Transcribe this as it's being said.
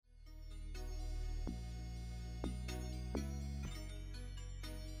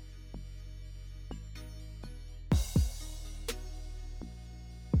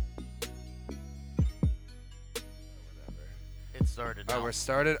started now. Oh, we're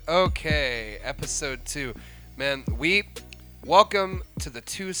started? Okay, episode 2. Man, welcome to the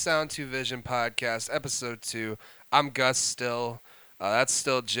Two Sound, Two Vision podcast, episode 2. I'm Gus still. That's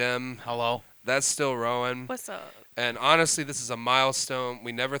still Jim. Hello. That's still Rowan. What's up? And honestly, this is a milestone.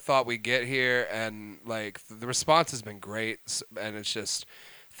 We never thought we'd get here, and the response has been great. And it's just,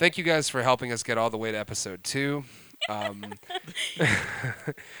 thank you guys for helping us get all the way to episode 2.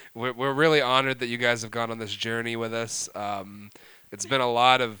 We're really honored that you guys have gone on this journey with us. It's been a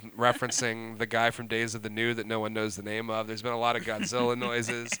lot of referencing the guy from Days of the New that no one knows the name of. There's been a lot of Godzilla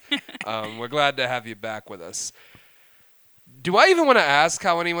noises. We're glad to have you back with us. Do I even want to ask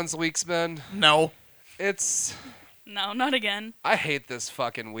how anyone's week's been? No. No, not again. I hate this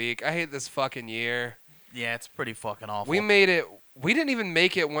fucking week. I hate this fucking year. Yeah, it's pretty fucking awful. We made it. We didn't even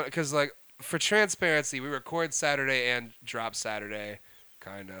make it because, for transparency, we record Saturday and drop Saturday,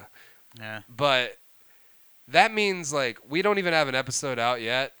 kinda. Yeah. But that means we don't even have an episode out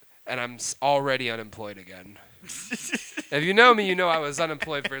yet, and I'm already unemployed again. If you know me, you know I was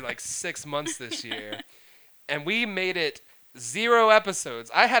unemployed for 6 months this year, and we made it 0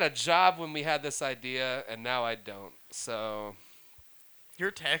 episodes. I had a job when we had this idea, and now I don't. So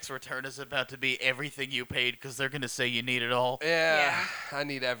Your tax return is about to be everything you paid because they're going to say you need it all. yeah, I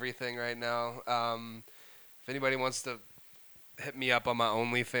need everything right now. If anybody wants to hit me up on my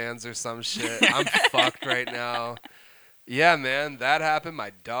OnlyFans or some shit, I'm fucked right now. Yeah, man, that happened.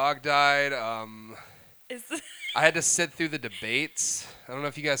 My dog died. I had to sit through the debates. I don't know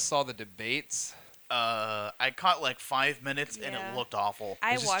if you guys saw the debates. I caught 5 minutes and Yeah. it looked awful.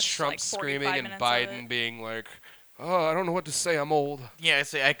 I It's watched just Trump 45 screaming and minutes of Biden it. being like, "Oh, I don't know what to say. I'm old." Yeah,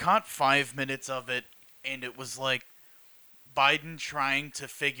 I caught 5 minutes of it and it was Biden trying to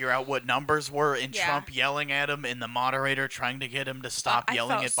figure out what numbers were and Yeah. Trump yelling at him and the moderator trying to get him to stop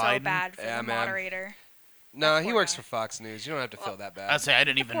yelling I at felt Biden. so bad for Yeah, the man. moderator. No, That he poor works guy. for Fox News. You don't have to feel that bad. I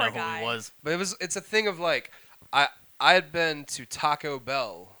didn't even poor know who guy. he was. But it's a thing of I had been to Taco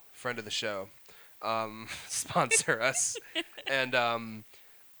Bell, friend of the show, sponsor us, and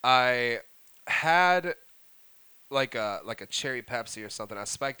I had a cherry Pepsi or something. I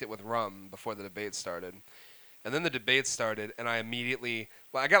spiked it with rum before the debate started, and then the debate started, and I immediately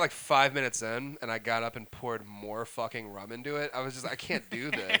I got 5 minutes in, and I got up and poured more fucking rum into it. I was just I can't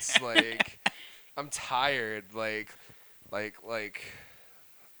do this. I'm tired.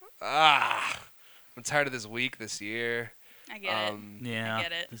 I'm tired of this week, this year. I get it. Yeah, I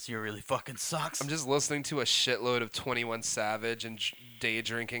get it. this year really fucking sucks. I'm just listening to a shitload of 21 Savage and day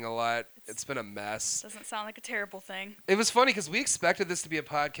drinking a lot. It's been a mess. Doesn't sound like a terrible thing. It was funny because we expected this to be a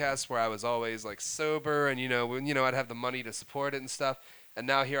podcast where I was always sober and I'd have the money to support it and stuff. And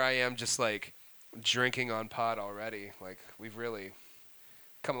now here I am just drinking on pot already. We've really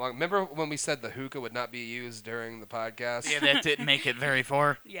come along. Remember when we said the hookah would not be used during the podcast? Yeah, that didn't make it very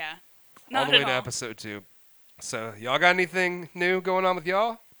far. Yeah. All Not the way at to all. episode 2. So y'all got anything new going on with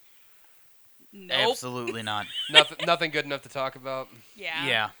y'all? Nope. Absolutely not. Nothing good enough to talk about. Yeah.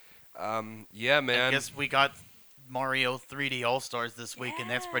 Yeah. Yeah, man. I guess we got Mario 3D All-Stars this week, and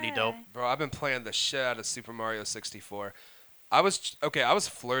that's pretty dope. Bro, I've been playing the shit out of Super Mario 64. I was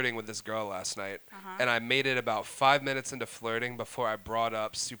flirting with this girl last night, Uh-huh. and I made it about 5 minutes into flirting before I brought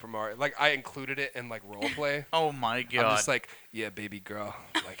up Super Mario. I included it in role play. Oh my god. I'm just yeah, baby girl.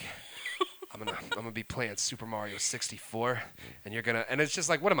 I'm gonna be playing Super Mario 64, and you're gonna, and it's just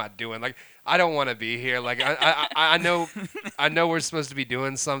what am I doing? I don't want to be here. I know we're supposed to be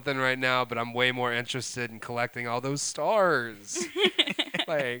doing something right now, but I'm way more interested in collecting all those stars.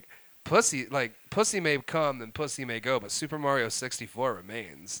 Pussy may come and pussy may go, but Super Mario 64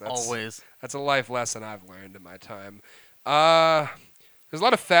 remains. Always. That's a life lesson I've learned in my time. There's a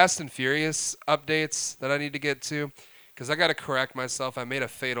lot of Fast and Furious updates that I need to get to. Because I got to correct myself. I made a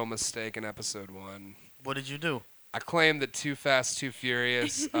fatal mistake in episode 1. What did you do? I claimed that Too Fast, Too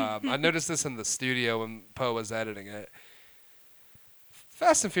Furious. I noticed this in the studio when Poe was editing it.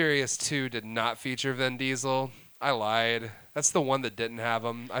 Fast and Furious 2 did not feature Vin Diesel. I lied. That's the one that didn't have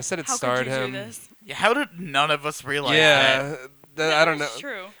him. I said it How starred could you him. do this? Yeah, how did none of us realize Yeah, that? I don't know. It's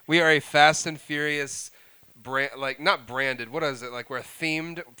true. We are a Fast and Furious brand, not branded. What is it? We're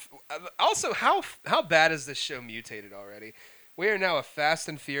themed. Also, how bad is this show mutated already? We are now a Fast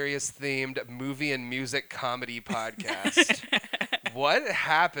and Furious themed movie and music comedy podcast. What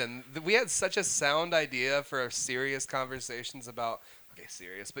happened? We had such a sound idea for serious conversations about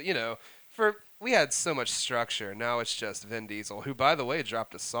serious, but we had so much structure. Now it's just Vin Diesel, who by the way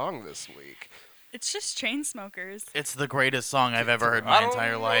dropped a song this week. It's just chain smokers. It's the greatest song I've ever heard in my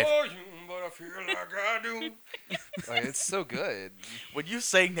entire life. But I feel like I do. Like, it's so good. When you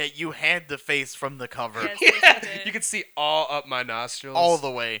saying that, you had the face from the cover Yes, yes, you did. You can see all up my nostrils. all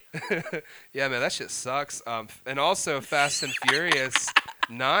the way. Yeah, man, that shit sucks. And also Fast and Furious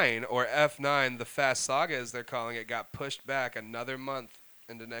 9 or F9, the Fast Saga as they're calling it, got pushed back another month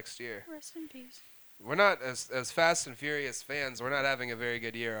into next year. Rest in peace. We're not as Fast and Furious fans. We're not having a very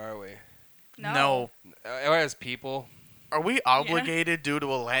good year, are we? No. Or as people. Are we obligated due to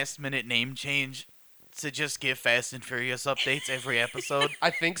a last-minute name change to just give Fast and Furious updates every episode? I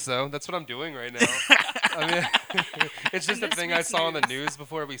think so. That's what I'm doing right now. I mean, it's just a This thing I week's saw on the news. news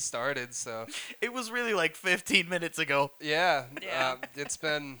before we started. So It was really like 15 minutes ago. yeah, Yeah. it's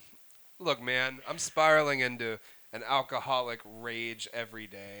been. Look, man, I'm spiraling into an alcoholic rage every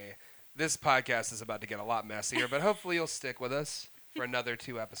day. This podcast is about to get a lot messier, but hopefully you'll stick with us for another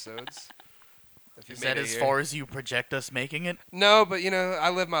 2 episodes. If you Is made that it as here. far as you project us making it? No, but I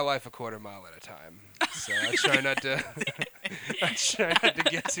live my life a quarter mile at a time, so I try not to. I try not to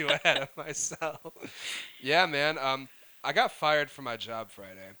get too ahead of myself. Yeah, man. I got fired from my job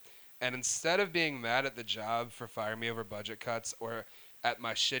Friday, and instead of being mad at the job for firing me over budget cuts or at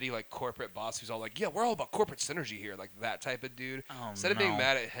my shitty like corporate boss who's all like, "Yeah, we're all about corporate synergy here," like that type of dude. Oh, Instead of being no.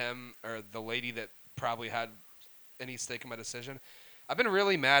 mad at him or the lady that probably had any stake in my decision, I've been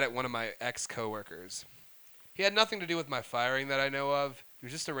really mad at one of my ex-coworkers. He had nothing to do with my firing that I know of. He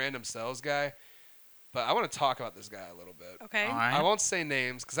was just a random sales guy. But I want to talk about this guy a little bit. Okay. All right. I won't say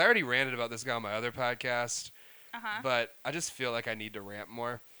names because I already ranted about this guy on my other podcast. Uh-huh. But I just feel like I need to rant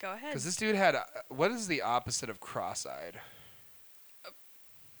more. Go ahead. Because this dude had, what is the opposite of cross-eyed?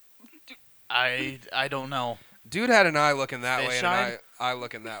 I don't know. Dude had an eye looking that way and an Fish-eyed? eye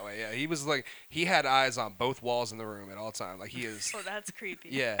looking that way. Yeah, he was like, he had eyes on both walls in the room at all times. Like he is, Oh, that's creepy.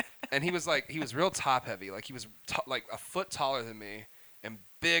 yeah. And he was real top heavy. Like he was like a foot taller than me and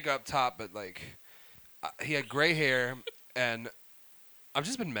big up top, but like he had gray hair. And I've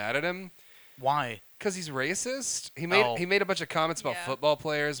just been mad at him Why? because he's racist. He Oh. made a bunch of comments about Yeah. football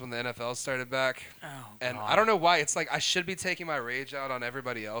players when the NFL started back. Oh, And God. I don't know why. It's like I should be taking my rage out on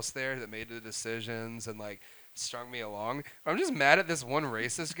everybody else there that made the decisions and like strung me along. I'm just mad at this one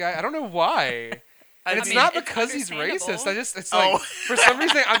racist guy. I don't know why. I And it's mean, not it's because he's racist. understandable. It's like Oh. for some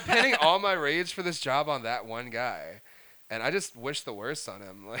reason I'm pinning all my rage for this job on that one guy. And I just wish the worst on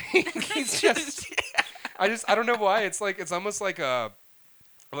him. Like he's just I don't know why. It's like it's almost like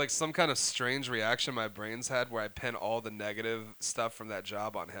some kind of strange reaction my brain's had where I pin all the negative stuff from that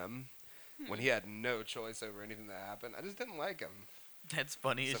job on him when he had no choice over anything that happened. I just didn't like him. That's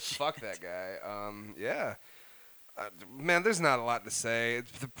funny So as shit. fuck that guy. Yeah. Man, there's not a lot to say.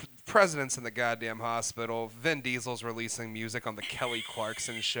 The president's in the goddamn hospital. Vin Diesel's releasing music on the Kelly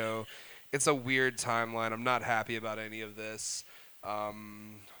Clarkson show. It's a weird timeline. I'm not happy about any of this.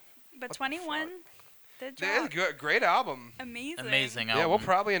 But 21 did They had drop. a great album. Amazing. Amazing Yeah, we'll album.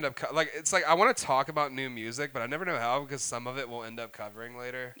 probably end up it's like I want to talk about new music, but I never know how because some of it we'll end up covering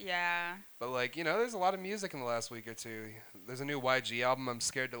later. Yeah. But like there's a lot of music in the last week or two. There's a new YG album I'm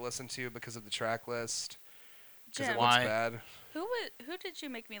scared to listen to because of the track list. Because it Jim, looks Why? bad. who did you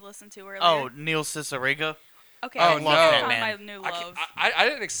make me listen to earlier? Oh, Neil Cicerega. okay. Oh, I no. found That my man. new I, love. I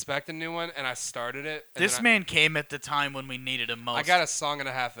didn't expect a new one, and I started it. And This then man came at the time when we needed him most. I got a song and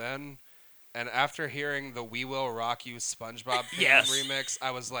a half in, and after hearing the "We Will Rock You" SpongeBob theme Yes. remix,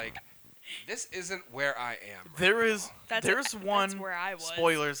 I was like, "This isn't where I am." Right There is That's there's one That's where I was.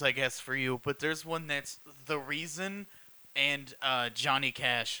 spoilers, I guess, for you, but there's one that's The Reason and Johnny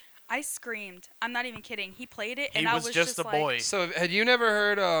Cash. I screamed. I'm not even kidding. He played it, He and I was was just a like, boy. So had you never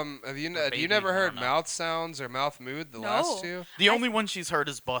heard had you baby, never I heard don't know. Mouth Sounds or Mouth Mood, the No. last two? The I- only one she's heard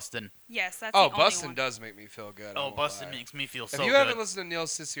is Bustin'. Yes, that's Oh, the only Bustin' one. does make me feel good. I Oh, won't Bustin' lie. makes me feel If so you good. haven't listened to Neil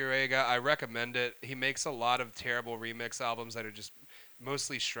Cicerega, I recommend it. He makes a lot of terrible remix albums that are just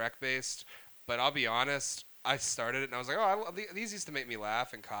mostly Shrek based. But I'll be honest, I started it and I was like, oh, these used to make me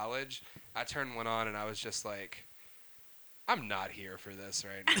laugh in college. I turned one on and I was just like, I'm not here for this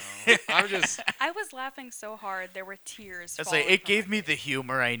right now. I'm just I was laughing so hard there were tears. I say falling it from gave my me face. the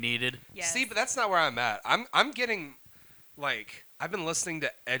humor I needed. Yes. see, but that's not where I'm at. I'm getting like I've been listening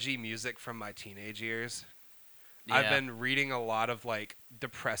to edgy music from my teenage years. I've Yeah. been reading a lot of like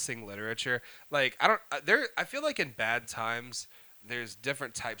depressing literature. Like I feel like in bad times there's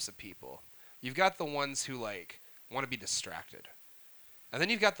different types of people. You've got the ones who like want to be distracted. And then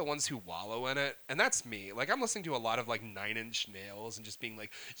you've got the ones who wallow in it, and that's me. Like I'm listening to a lot of like 9 Inch Nails and just being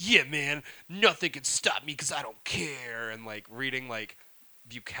like, "Yeah, man, nothing can stop me because I don't care," and like reading like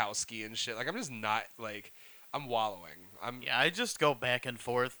Bukowski and shit. Like I'm just not like I'm wallowing. Yeah, I just go back and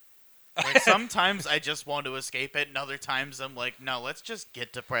forth. Like sometimes I just want to escape it, and other times I'm like, no, let's just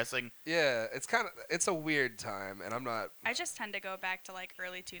get depressing. Yeah, it's a weird time, and I'm not. I just tend to go back to like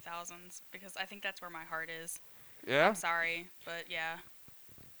early 2000s because I think that's where my heart is. Yeah, I'm sorry, but yeah.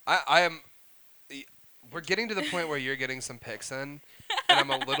 I am. We're getting to the point where you're getting some picks in, and I'm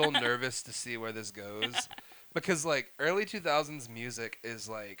a little nervous to see where this goes, because like early 2000s music is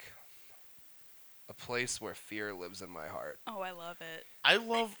like a place where fear lives in my heart. Oh, I love it. I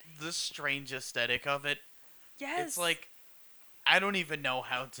love the strange aesthetic of it. Yes. It's like I don't even know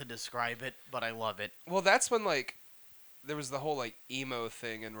how to describe it, but I love it. Well, that's when like there was the whole like emo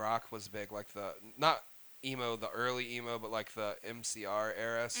thing in rock was big, like the not emo, the early emo, but like the MCR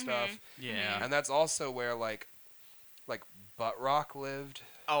era stuff. Yeah. And that's also where like butt rock lived.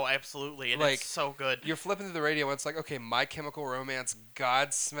 Oh, absolutely. And Like, it's so good. You're flipping through the radio and it's like, okay, My Chemical Romance,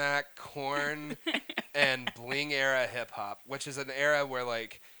 Godsmack, Korn, and Bling era hip hop, which is an era where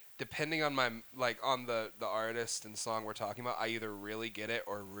like depending on my like on the artist and song we're talking about, I either really get it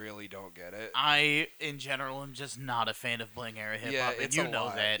or really don't get it. I, in general, am just not a fan of Bling era hip hop, and it's you a know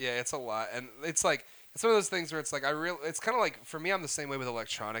lot. that. Yeah, it's a lot, and it's like it's one of those things where it's like it's kind of like for me, I'm the same way with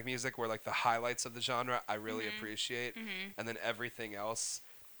electronic music, where like the highlights of the genre I really appreciate, and then everything else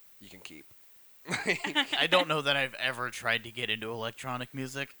you can keep. I don't know that I've ever tried to get into electronic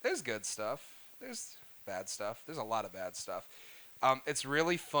music. There's good stuff. There's bad stuff. There's a lot of bad stuff. It's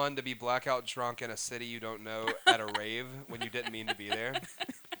really fun to be blackout drunk in a city you don't know at a rave when you didn't mean to be there.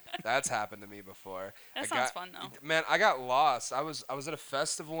 That's happened to me before. That sounds fun though. Man, I got lost. I was at a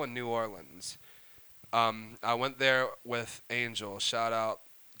festival in New Orleans. I went there with Angel. Shout out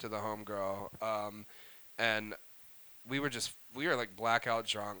to the homegirl. And we were like blackout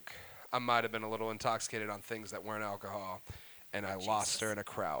drunk. I might have been a little intoxicated on things that weren't alcohol, and I lost her in a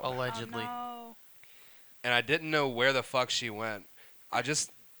crowd. Allegedly. Oh, no. And I didn't know where the fuck she went. I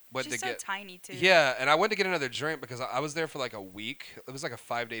just went She's to so get tiny too. Yeah, and I went to get another drink because I was there for like a week. It was like a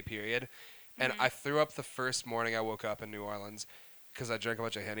 5-day period, and I threw up the first morning I woke up in New Orleans because I drank a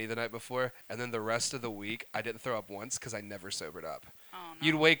bunch of Henny the night before, and then the rest of the week I didn't throw up once because I never sobered up. Oh no.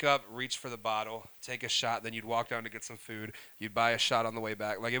 You'd wake up, reach for the bottle, take a shot, then you'd walk down to get some food. You'd buy a shot on the way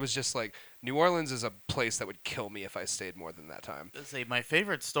back. Like it was just like New Orleans is a place that would kill me if I stayed more than that time. Say my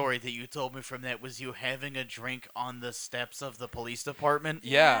favorite story that you told me from that was you having a drink on the steps of the police department.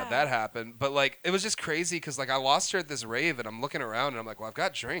 Yeah, Yeah. that happened. But like it was just crazy because like I lost her at this rave and I'm looking around and I'm like, well, I've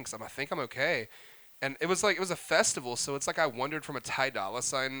got drinks. I think I'm okay. And it was a festival, so it's like I wandered from a Ty Dolla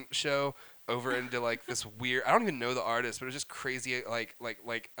 $ign show over into like this weird. I don't even know the artist, but it was just crazy like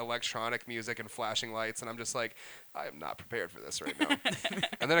electronic music and flashing lights, and I'm just like, I am not prepared for this right now.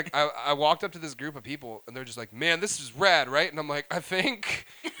 And then I walked up to this group of people, and they're just like, man, this is rad, right? And I'm like, I think.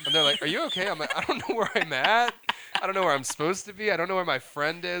 And they're like, are you okay? I'm like, I don't know where I'm at. I don't know where I'm supposed to be. I don't know where my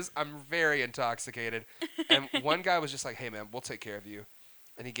friend is. I'm very intoxicated. And one guy was just like, hey man, we'll take care of you.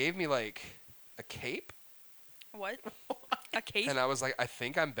 And he gave me like a cape. What? A cape? And I was like, I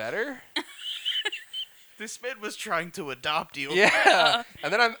think I'm better. This man was trying to adopt you. Yeah.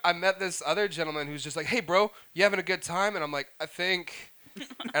 And then I met this other gentleman who's just like, hey, bro, you having a good time? And I'm like, I think.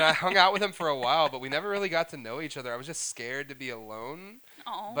 And I hung out with him for a while, but we never really got to know each other. I was just scared to be alone.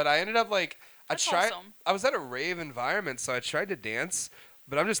 Oh. But I ended up like, That's wholesome. I was at a rave environment, so I tried to dance,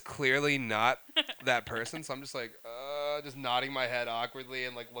 but I'm just clearly not that person. So I'm just like, just nodding my head awkwardly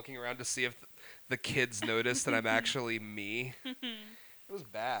and like looking around to see if the kids notice that I'm actually me. It was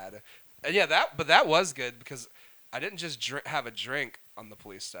bad. And yeah, that was good because I didn't just have a drink on the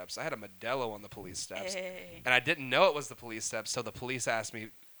police steps. I had a Modelo on the police steps. Hey. And I didn't know it was the police steps, so the police asked me,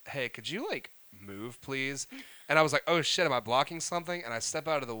 hey, could you like move, please? And I was like, oh shit, am I blocking something? And I step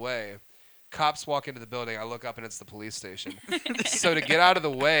out of the way. Cops walk into the building. I look up and it's the police station. So to get out of the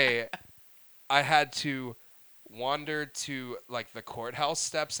way, I had to wander to like the courthouse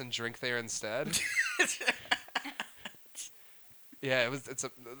steps and drink there instead. Yeah,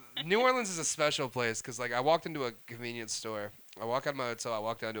 New Orleans is a special place because like I walked into a convenience store. I walk out of my hotel. I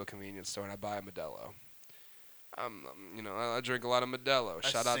walk down to a convenience store and I buy a Modelo. I drink a lot of Modelo.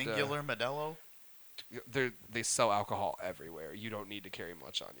 Shout out to singular Modelo. they sell alcohol everywhere. You don't need to carry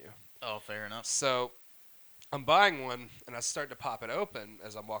much on you. Oh, fair enough. So I'm buying one and I start to pop it open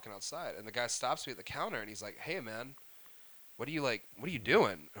as I'm walking outside, and the guy stops me at the counter and he's like, "Hey man, what are you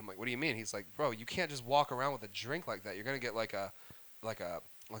doing?" And I'm like, "What do you mean?" He's like, "Bro, you can't just walk around with a drink like that. You're gonna get like a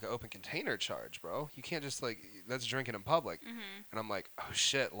open container charge, bro. You can't just that's drinking in public." Mm-hmm. And I'm like, "Oh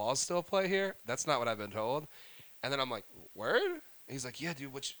shit, laws still play here? That's not what I've been told." And then I'm like, "Word?" And he's like, "Yeah,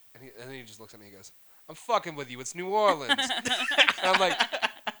 dude." And then he just looks at me and goes, "I'm fucking with you. It's New Orleans." And I'm like,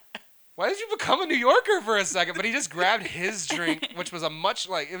 why did you become a New Yorker for a second? But he just grabbed his drink, which was a much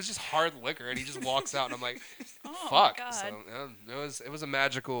it was just hard liquor, and he just walks out, and I'm like, Oh fuck. my God. So it was a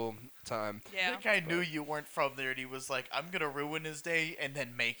magical time. I Yeah. think I knew you weren't from there, and he was like, "I'm gonna ruin his day and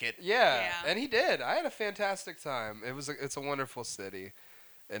then make it." Yeah, Yeah. and he did. I had a fantastic time. It's a wonderful city,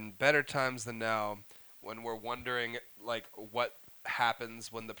 and better times than now when we're wondering like what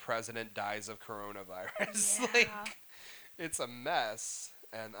happens when the president dies of coronavirus. Yeah. Like, it's a mess,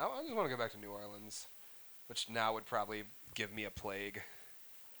 and I just want to go back to New Orleans, which now would probably give me a plague.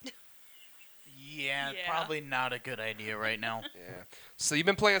 Yeah, Yeah. probably not a good idea right now. Yeah. So you've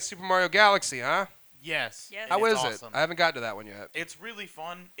been playing Super Mario Galaxy, huh? Yes. Yes. How it's is awesome. it? I haven't got to that one yet. It's really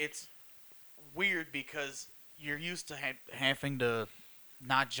fun. It's weird because you're used to having to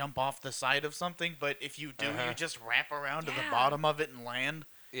not jump off the side of something, but if you do, Uh-huh. you just wrap around to the Yeah. bottom of it and land.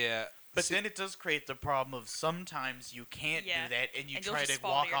 Yeah. But See- then it does create the problem of sometimes you can't Yeah. do that, and you And you'll try just to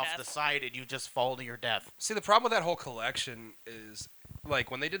fall to walk your off death. the side, and you just fall to your death. See, the problem with that whole collection is,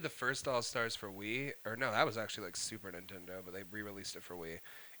 like, when they did the first All Stars for Wii, or no, that was actually like Super Nintendo, but they re-released it for Wii.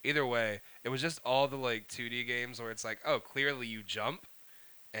 Either way, it was just all the like 2D games where it's like, oh, clearly you jump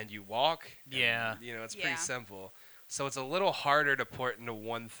and you walk. and, Yeah. you know, it's Yeah. pretty simple. So it's a little harder to port into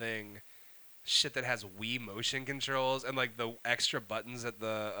one thing. Shit that has Wii motion controls and like the extra buttons that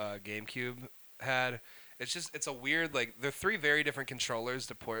the GameCube had. It's a weird like they're three very different controllers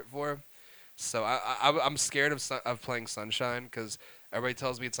to port for. So I'm scared of playing Sunshine because everybody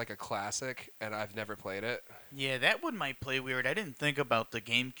tells me it's like a classic and I've never played it. Yeah, that one might play weird. I didn't think about the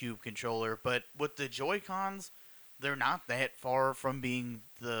GameCube controller, but with the Joy-Cons, they're not that far from being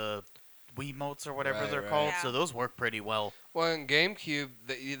the Wiimotes or whatever Right, they're right. called, Yeah. so those work pretty well. Well, in GameCube,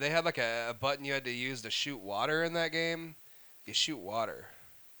 they had like a button you had to use to shoot water in that game. You shoot water.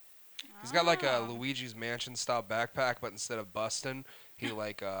 He's got like a Oh. Luigi's Mansion style backpack, but instead of busting, he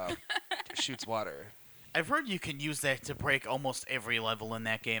like shoots water. I've heard you can use that to break almost every level in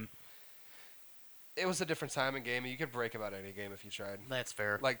that game. It was a different time in gaming. You could break about any game if you tried. That's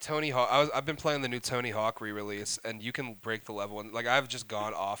fair. Like Tony Hawk, I've been playing the new Tony Hawk re-release, and you can break the level. And like I've just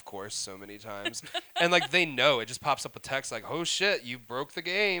gone off course so many times, and like they know it just pops up a text like, "Oh shit, you broke the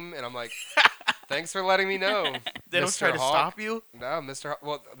game," and I'm like, "Thanks for letting me know." They don't Mr. try to Hawk. stop you? No, Mr. Hawk.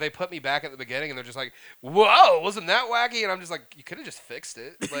 Well, they put me back at the beginning, and they're just like, "Whoa, wasn't that wacky?" And I'm just like, "You could have just fixed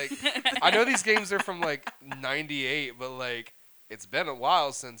it." Like, I know these games are from like '98, but like. It's been a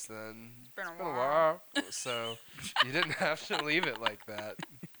while since then. It's been a while. So you didn't have to leave it like that.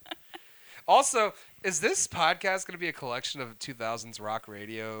 Also, is this podcast going to be a collection of 2000s rock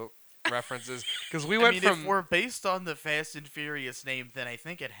radio references? Because we went I mean, from if we're based on the Fast and Furious name, then I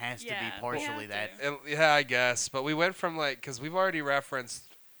think it has to Yeah, be we partially have that. to. yeah, I guess, but we went from like because we've already referenced.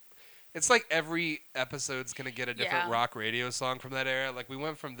 It's like every episode's going to get a different Yeah. rock radio song from that era. Like we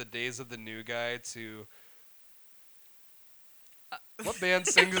went from the Days of the New Guy to. What band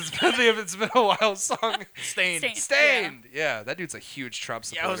sings It's Been a While song? Stained. Stained. Stained. Yeah, that dude's a huge Trump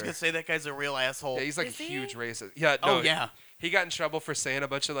supporter. Yeah, I was going to say that guy's a real asshole. Yeah, he's like Is a he? huge racist. Yeah, no, Oh, yeah. He got in trouble for saying a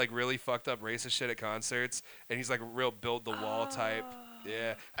bunch of like really fucked up racist shit at concerts, and he's like a real build the wall type.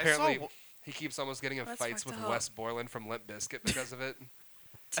 Yeah, I saw apparently w- he keeps almost getting in That's fights with fucked up. Wes Borland from Limp Bizkit because of it.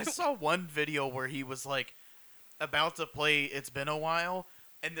 I saw one video where he was like about to play It's Been a While,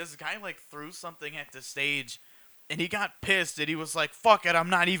 and this guy like threw something at the stage, and he got pissed, and he was like, "Fuck it,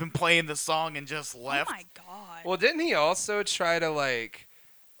 I'm not even playing the song," and just left. Oh my god. Well, didn't he also try to like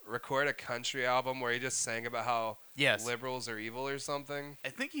record a country album where he just sang about how Yes. liberals are evil or something? I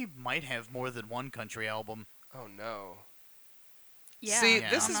think he might have more than one country album. Oh no. yeah. See, Yeah.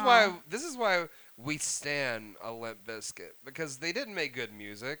 this I is don't why know. we stan a Limp Bizkit because they didn't make good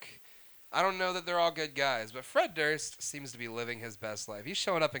music. I don't know that they're all good guys, but Fred Durst seems to be living his best life. He's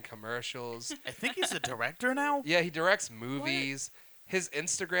showing up in commercials. I think he's a director now. Yeah, he directs movies. His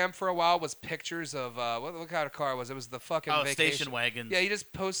Instagram for a while was pictures of what kind of car was it? It was the fucking Oh, vacation. station wagons. Yeah, he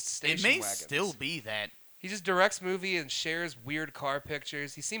just posts station it may wagons. still be that. He just directs movie and shares weird car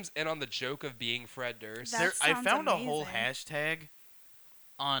pictures. He seems in on the joke of being Fred Durst. That I sounds found a whole amazing. hashtag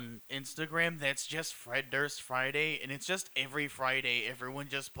on Instagram that's just Fred Durst Friday, and it's just every Friday everyone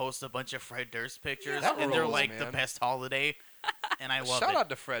just posts a bunch of Fred Durst pictures, That and they're rules, like the man. best holiday, and I love Shout it. out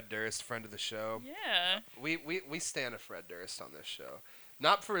to Fred Durst, friend of the show. Yeah. We stand a Fred Durst on this show.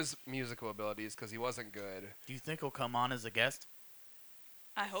 Not for his musical abilities, because he wasn't good. Do you think he'll come on as a guest?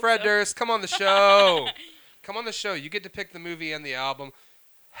 I hope Fred so. Durst, come on the show. Come on the show. You get to pick the movie and the album.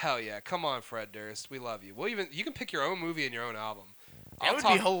 Hell yeah. Come on, Fred Durst. We love you. You can pick your own movie and your own album. That would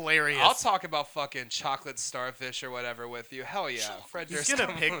be hilarious. I'll talk about fucking Chocolate Starfish or whatever with you. Hell yeah. Fred He's Durst. gonna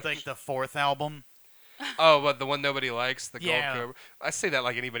come pick on. like the fourth album. Oh, but the one nobody likes, the Yeah. Gold Cobra. I say that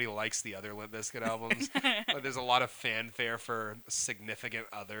like anybody likes the other Limp Bizkit albums. Like, there's a lot of fanfare for Significant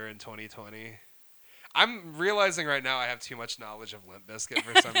Other in 2020. I'm realizing right now I have too much knowledge of Limp Bizkit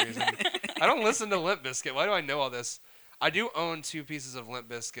for some reason. I don't listen to Limp Bizkit. Why do I know all this? I do own 2 pieces of Limp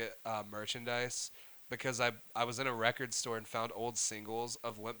Bizkit merchandise because I was in a record store and found old singles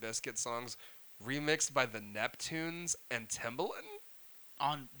of Limp Bizkit songs remixed by the Neptunes and Timbaland.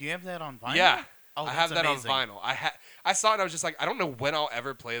 Do you have that on vinyl? Yeah. Oh, I that's have that amazing. on vinyl. I saw it and I was just like, I don't know when I'll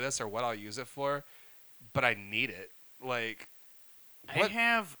ever play this or what I'll use it for, but I need it. Like, I what?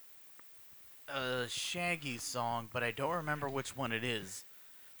 have a Shaggy song, but I don't remember which one it is.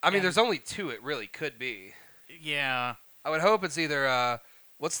 I mean, and- there's only 2 it really could be. Yeah, I would hope it's either,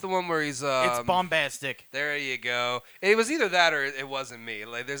 what's the one where he's, it's Bombastic. There you go. It was either that or It Wasn't Me.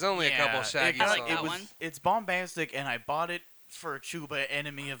 Like, there's only a couple Yeah, Shaggy I like songs. that one. It's Bombastic, and I bought it for Chuba,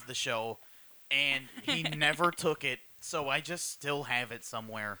 enemy of the show, and he never took it, so I just still have it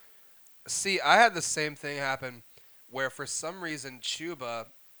somewhere. See, I had the same thing happen where for some reason Chuba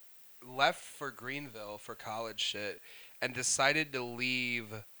left for Greenville for college shit and decided to leave.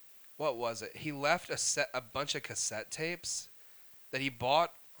 What was it? He left a bunch of cassette tapes that he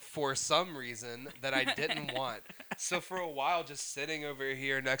bought for some reason that I didn't want. So for a while, just sitting over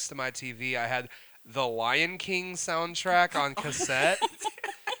here next to my TV, I had the Lion King soundtrack on cassette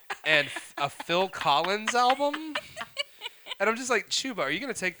and a Phil Collins album. And I'm just like, Chuba, are you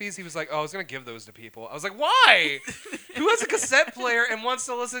going to take these? He was like, oh, I was going to give those to people. I was like, why? Who has a cassette player and wants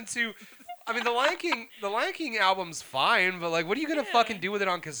to listen to... I mean, the Lion King album's fine, but, like, what are you going to fucking do with it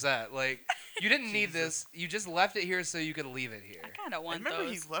on cassette? Like, you didn't need this. You just left it here so you could leave it here. I kind of I want remember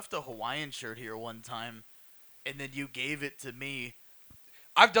those. he left a Hawaiian shirt here one time, and then you gave it to me.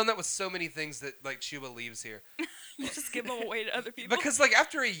 I've done that with so many things that, like, Chuba leaves here. You just give them away to other people. Because, like,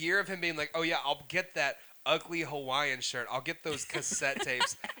 after a year of him being like, oh, yeah, I'll get that ugly Hawaiian shirt. I'll get those cassette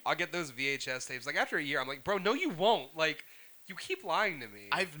tapes. I'll get those VHS tapes. Like, after a year, I'm like, bro, no, you won't. Like, you keep lying to me.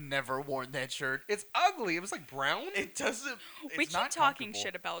 I've never worn that shirt. It's ugly. It was, like, brown. It doesn't. we It's keep not talking comfortable.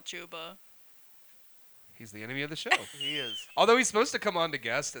 shit about Juba. He's the enemy of the show. He is. Although he's supposed to come on to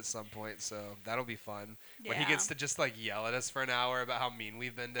guest at some point, so that'll be fun. When he Yeah. gets to just, like, yell at us for an hour about how mean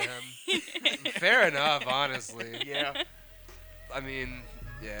we've been to him. Fair enough, honestly. Yeah. I mean,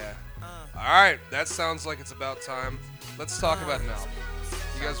 yeah. All right, that sounds like it's about time. Let's talk about an album.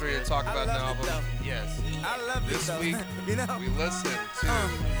 You guys ready to talk about an album? Yes. I love This it though. week, you know? we listened to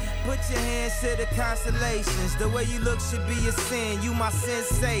Put your hands to the constellations. The way you look should be a sin. You my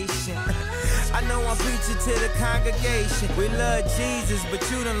sensation. I know I'm preaching to the congregation. We love Jesus, but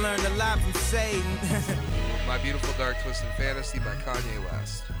you done learned a lot from Satan. My Beautiful Dark Twisted Fantasy by Kanye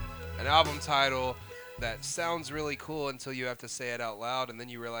West. An album title that sounds really cool until you have to say it out loud, and then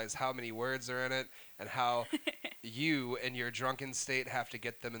you realize how many words are in it and how you, in your drunken state, have to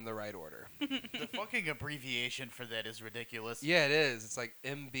get them in the right order. The fucking abbreviation for that is ridiculous. Yeah, it is. It's like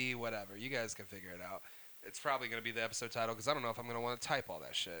MB whatever. You guys can figure it out. It's probably going to be the episode title because I don't know if I'm going to want to type all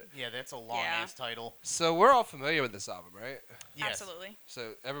that shit. Yeah, that's a long ass title. So we're all familiar with this album, right? Yes. Absolutely.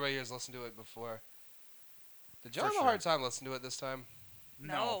 So everybody here's listened to it before. Did y'all For have a sure. hard time listening to it this time?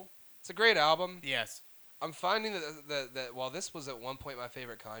 No. It's a great album. Yes. I'm finding that while this was at one point my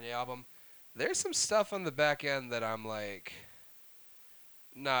favorite Kanye album, there's some stuff on the back end that I'm like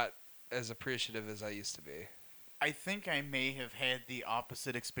not as appreciative as I used to be. I think I may have had the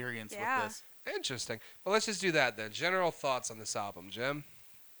opposite experience Yeah. with this. Interesting. Well, let's just do that then. General thoughts on this album, Jim?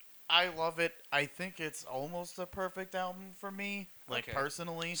 I love it. I think it's almost a perfect album for me, like Okay.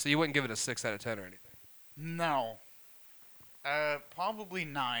 personally. So you wouldn't give it a 6 out of 10 or anything? No. Probably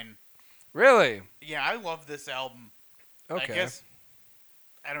 9. Really? Yeah, I love this album. Okay. I guess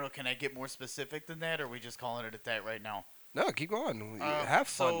I don't know, can I get more specific than that, or are we just calling it at that right now? No, keep going. Have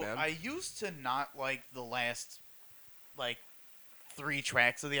fun, so man. I used to not like the last, like, 3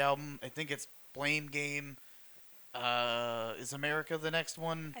 tracks of the album. I think it's Blame Game. Is America the next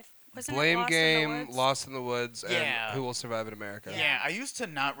one? Wasn't Blame it Lost Game, in the Woods? Lost in the Woods, Yeah. and Who Will Survive in America. Yeah, I used to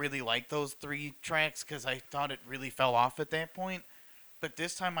not really like those 3 tracks because I thought it really fell off at that point. But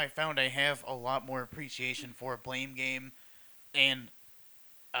this time I found I have a lot more appreciation for Blame Game and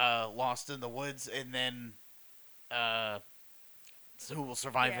Lost in the Woods, and then Who Will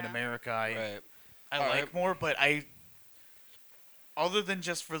Survive in Yeah. America. Right. I All like right. more, but other than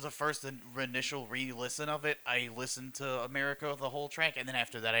just for the first initial re-listen of it, I listened to America the whole track, and then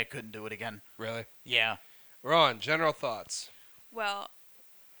after that I couldn't do it again. Really? Yeah. Ron, general thoughts. Well,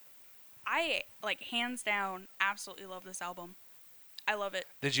 I, like, hands down, absolutely love this album. I love it.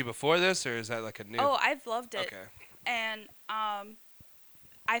 Did you before this, or is that like a new? Oh, I've loved it. Okay. And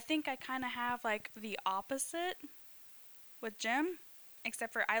I I think I kind of have like the opposite with Jim,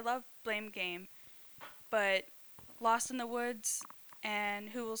 except for I love Blame Game, but Lost in the Woods and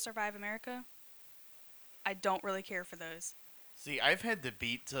Who Will Survive America, I don't really care for those. See, I've had the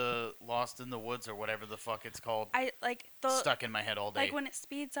beat to Lost in the Woods or whatever the fuck it's called I like the stuck in my head all day. like when it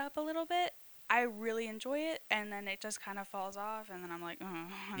speeds up a little bit, I really enjoy it, and then it just kind of falls off, and then I'm like,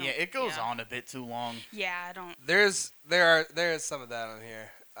 yeah, it goes on a bit too long. Yeah, I don't. There is some of that on here.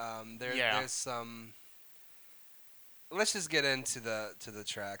 There's some. Let's just get into the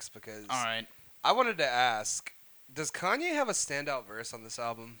tracks because All right. I wanted to ask, does Kanye have a standout verse on this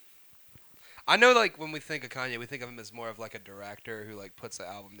album? I know, like, when we think of Kanye, we think of him as more of like a director who like puts the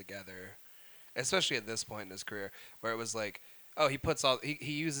album together, especially at this point in his career, where it was like, oh,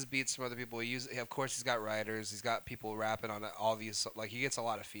 he uses beats from other people. Of course, he's got writers, he's got people rapping on all these. Like, he gets a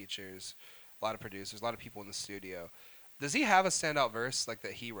lot of features, a lot of producers, a lot of people in the studio. Does he have a standout verse like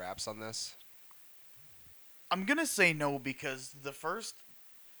that he raps on this? I'm gonna say no because the first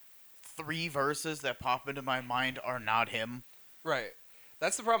 3 verses that pop into my mind are not him. Right.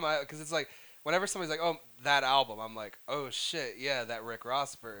 That's the problem, because it's like, whenever somebody's like, oh, that album, I'm like, oh, shit, yeah, that Rick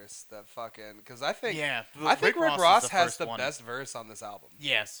Ross verse, that fucking... Because I think Rick Ross has the best verse on this album.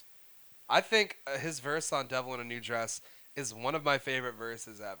 Yes. I think his verse on Devil in a New Dress is one of my favorite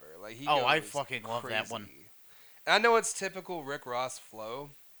verses ever. Like, I fucking love that one. And I know it's typical Rick Ross flow,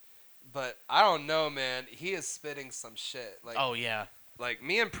 but I don't know, man. He is spitting some shit. Like, oh, yeah. Like,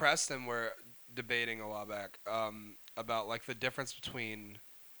 me and Preston were debating a while back about, like, the difference between,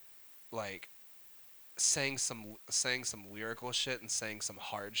 like, saying some lyrical shit and saying some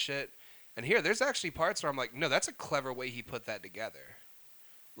hard shit. And here, there's actually parts where I'm like, no, that's a clever way he put that together.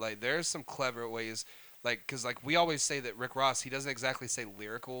 Like, there's some clever ways, like, because, like, we always say that Rick Ross, he doesn't exactly say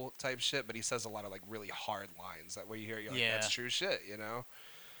lyrical type shit, but he says a lot of, like, really hard lines that where you hear, you're like, that's true shit, you know?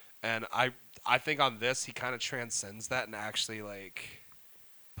 And I think on this, he kind of transcends that and actually, like,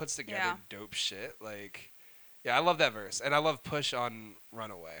 puts together dope shit. Like, yeah, I love that verse. And I love Push on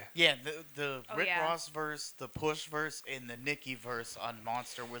Runaway. Yeah, the Rick Ross verse, the Push verse, and the Nicki verse on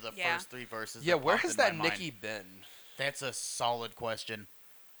Monster were the first 3 verses. Yeah, where has that Nicki been? That's a solid question.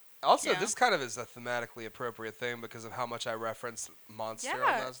 Also, this kind of is a thematically appropriate thing because of how much I referenced Monster on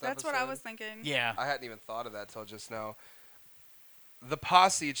last episode. That's what I was thinking. Yeah. I hadn't even thought of that till just now. The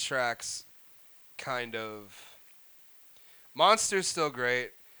Posse tracks kind of... Monster's still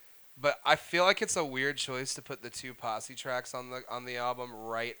great, but I feel like it's a weird choice to put the 2 Posse tracks on the album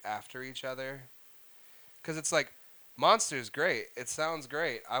right after each other. Because it's like, Monster's great. It sounds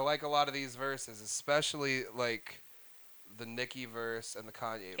great. I like a lot of these verses, especially like the Nicki verse and the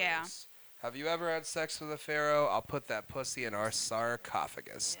Kanye verse. Have you ever had sex with a pharaoh? I'll put that pussy in our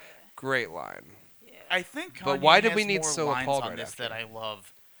sarcophagus. Yeah. Great line. Yeah. I think Kanye but why did we has need more So lines Appalled on right this after? that I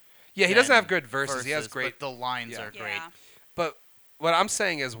love. Yeah, he doesn't have good verses. He has great... But the lines are great. Yeah. But what I'm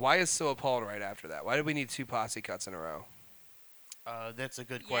saying is, why is So Appalled right after that? Why did we need 2 Posse cuts in a row? That's a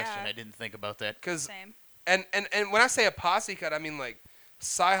good question. I didn't think about that. Same. And when I say a Posse cut, I mean, like,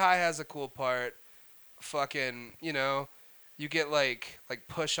 Sci-Hi has a cool part. Fucking, you know, you get, like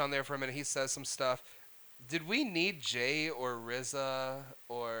Push on there for a minute. He says some stuff. Did we need Jay or RZA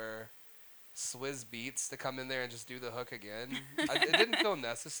or Swizz Beatz to come in there and just do the hook again? It didn't feel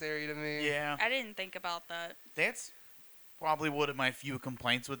necessary to me. Yeah. I didn't think about that. That's probably one of my few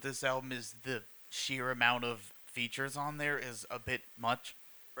complaints with this album is the sheer amount of features on there is a bit much.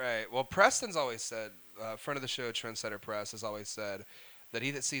 Right. Well, Preston's always said, friend of the show, Trendsetter Press, has always said that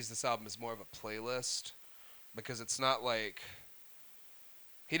he sees this album as more of a playlist because it's not like...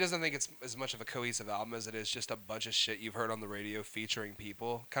 He doesn't think it's as much of a cohesive album as it is just a bunch of shit you've heard on the radio featuring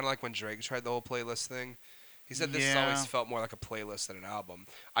people. Kind of like when Drake tried the whole playlist thing. He said this has always felt more like a playlist than an album.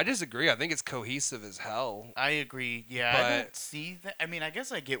 I disagree. I think it's cohesive as hell. I agree. Yeah, I don't see that. I mean, I guess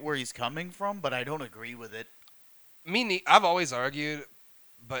I get where he's coming from, but I don't agree with it. I've always argued,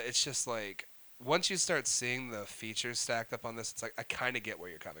 but it's just like, once you start seeing the features stacked up on this, it's like, I kind of get where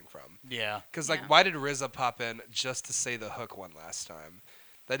you're coming from. Yeah. Because, like, why did RZA pop in just to say the hook one last time?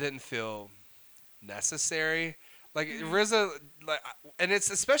 That didn't feel necessary. Like, RZA, like, and it's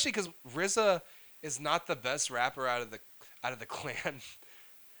especially because RZA is not the best rapper out of the clan.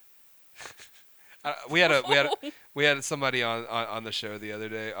 We had somebody on the show the other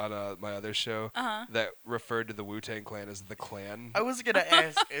day on my other show that referred to the Wu-Tang Clan as the Clan. I was gonna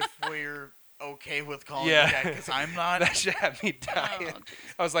ask if we're okay with calling it that because I'm not. That shit had me dying.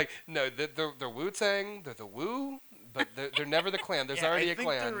 I was like, no, they're Wu-Tang, they're the Wu, but they're never the Clan. There's already a Clan.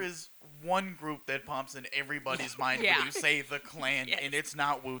 I think there is one group that pops in everybody's mind when you say the Clan, and it's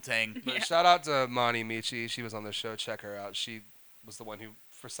not Wu-Tang. But shout out to Mani Michi. She was on the show. Check her out. She was the one who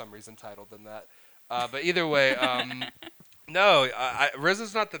for some reason titled than that. But either way, no,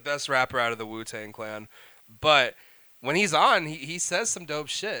 RZA's not the best rapper out of the Wu-Tang Clan, but when he's on, he says some dope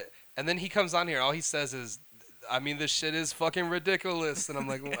shit, and then he comes on here, all he says is, I mean, this shit is fucking ridiculous, and I'm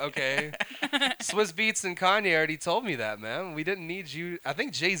like, well, okay. Swizz Beatz and Kanye already told me that, man. We didn't need you. I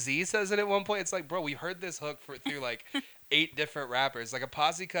think Jay-Z says it at one point. It's like, bro, we heard this hook through like 8 different rappers. Like a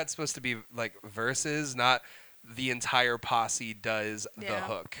posse cut's supposed to be like verses, not the entire posse does the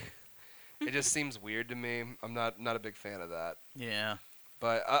hook. It just seems weird to me. I'm not a big fan of that. Yeah.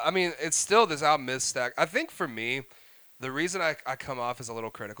 But I mean, it's still, this album is stacked. I think for me, the reason I come off as a little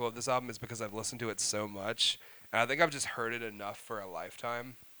critical of this album is because I've listened to it so much, and I think I've just heard it enough for a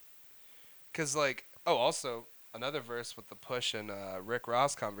lifetime. Cause like, oh, also another verse with the Push and Rick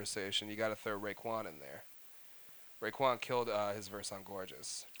Ross conversation. You got to throw Raekwon in there. Raekwon killed his verse on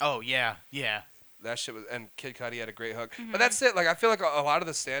Gorgeous. Oh yeah, yeah. That shit was, and Kid Cudi had a great hook. But that's it. Like I feel like a lot of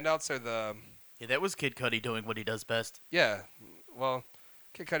the standouts are the. Yeah, that was Kid Cudi doing what he does best. Yeah, well,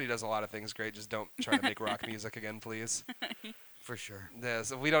 Kid Cudi does a lot of things great. Just don't try to make rock music again, please. For sure. Yeah,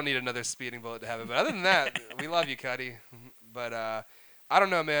 so we don't need another speeding bullet to have it. But other than that, we love you, Cudi. But I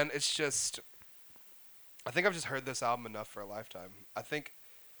don't know, man. It's just, I think I've just heard this album enough for a lifetime. I think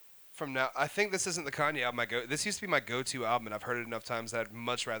from now, I think this isn't the Kanye album. This used to be my go-to album, and I've heard it enough times that I'd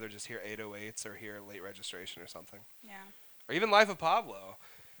much rather just hear 808s or hear Late Registration or something. Yeah. Or even Life of Pablo.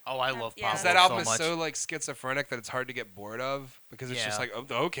 Oh, I love Yeah. Pablo Because that album so is much. so like schizophrenic that it's hard to get bored of. Because it's just Yeah.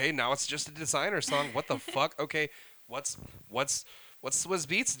 like, oh, okay, now it's just a Designer song. What the fuck? Okay, what's Swizz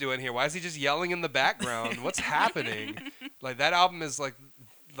Beatz doing here? Why is he just yelling in the background? What's happening? Like that album is like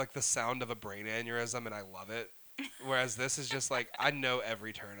the sound of a brain aneurysm, and I love it. Whereas this is just like, I know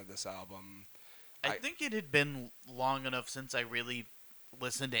every turn of this album. I think it had been long enough since I really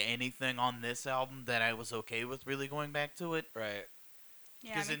listened to anything on this album that I was okay with really going back to it. Right.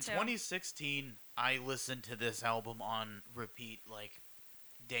 Yeah, Because me in too. 2016, I listened to this album on repeat, like,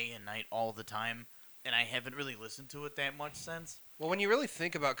 day and night all the time, and I haven't really listened to it that much since. Well, when you really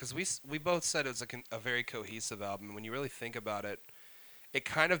think about, because we both said it was a very cohesive album, and when you really think about it, it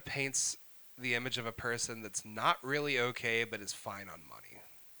kind of paints the image of a person that's not really okay, but is fine on money.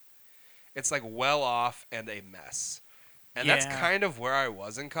 It's like well off and a mess. And that's Yeah. kind of where I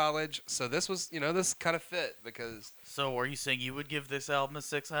was in college. So this was, this kind of fit because, So, are you saying you would give this album a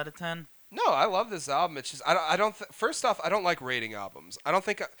 6 out of 10? no, I love this album. It's just, first off, I don't like rating albums. I don't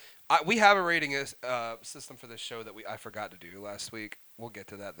think, we have a rating system for this show that I forgot to do last week. We'll get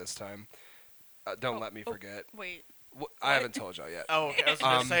to that this time. Don't let me forget. Wait. I haven't told y'all yet. Oh, okay. I was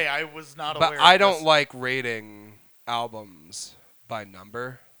going to say, I was not aware But of I don't this. like rating albums by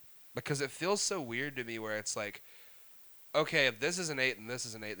number because it feels so weird to me where it's like, okay, if this is an 8 and this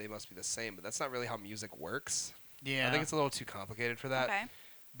is an 8, they must be the same. But that's not really how music works. Yeah. I think it's a little too complicated for that. Okay.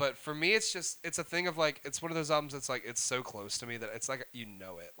 But for me, it's a thing of like, it's one of those albums that's like, it's so close to me that it's like, you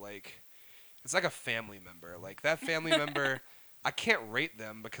know it. Like, it's like a family member. Like, that family member, I can't rate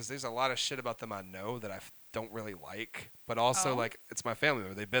them because there's a lot of shit about them I know that I don't really like. But also, Oh. like, it's my family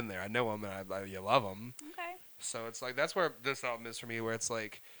member. They've been there. I know them and you love them. Okay. So it's like, that's where this album is for me, where it's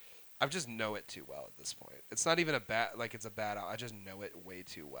like, I just know it too well at this point. It's not even it's a bad album. I just know it way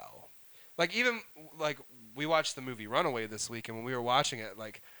too well. Like, even, like, we watched the movie Runaway this week, and when we were watching it,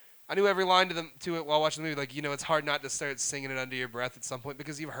 like, I knew every line to it while watching the movie. Like, it's hard not to start singing it under your breath at some point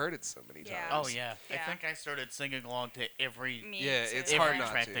because you've heard it so many Yeah. times. Oh, yeah. Yeah. I think I started singing along to every, Me Yeah, too. it's every hard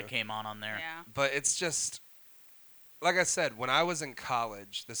not track to. that came on there. Yeah. But it's just, like I said, when I was in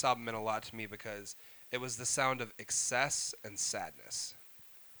college, this album meant a lot to me because it was the sound of excess and sadness.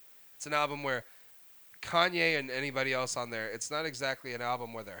 It's an album where Kanye and anybody else on there, it's not exactly an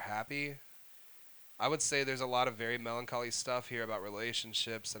album where they're happy. I would say there's a lot of very melancholy stuff here about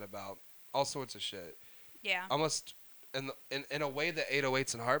relationships and about all sorts of shit. Yeah. Almost in a way that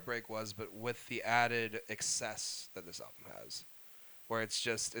 808s and Heartbreak was, but with the added excess that this album has. Where it's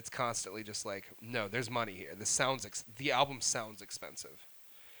constantly just like, no, there's money here. The album sounds expensive.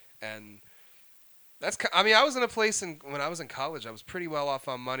 And I was in a place when I was in college, I was pretty well off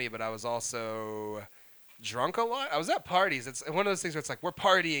on money, but I was also drunk a lot. I was at parties. It's one of those things where it's like, we're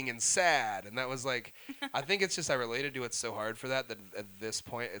partying and sad. And that was like, I think it's just I related to it so hard for that at this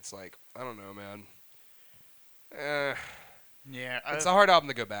point, it's like, I don't know, man. Yeah. It's a hard album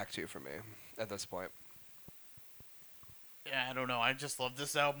to go back to for me at this point. Yeah, I don't know. I just love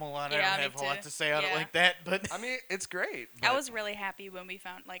this album a lot. Yeah, I don't me have a lot too. to say on it Yeah. like that, but I mean, it's great. I but- was really happy when I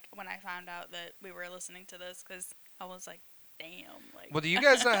found out that we were listening to this because I was like, damn. Like. Well, do you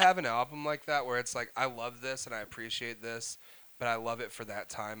guys not have an album like that where it's like, I love this and I appreciate this, but I love it for that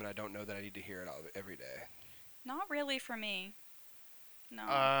time and I don't know that I need to hear it every day? Not really for me.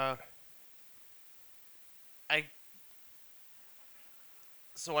 No.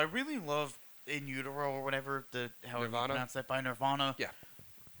 I really love In Utero or whatever however you Nirvana? pronounce that, by Nirvana. Yeah.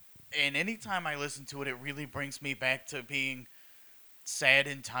 And anytime I listen to it, it really brings me back to being sad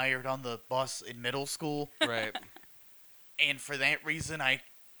and tired on the bus in middle school. Right. And for that reason, I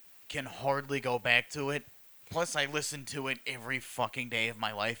can hardly go back to it. Plus, I listen to it every fucking day of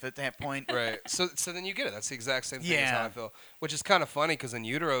my life at that point. Right. So then you get it. That's the exact same thing as how Yeah. I feel. Which is kind of funny because In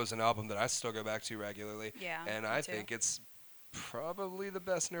Utero is an album that I still go back to regularly. Yeah, And me I too. think it's probably the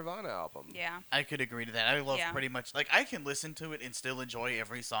best Nirvana album. Yeah. I could agree to that. I love Yeah. pretty much, like, I can listen to it and still enjoy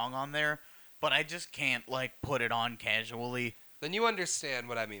every song on there, but I just can't, like, put it on casually. Then you understand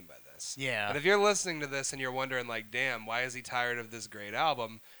what I mean by this. Yeah. But if you're listening to this and you're wondering, like, damn, why is he tired of this great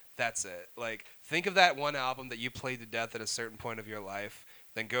album? That's it. Like, think of that one album that you played to death at a certain point of your life,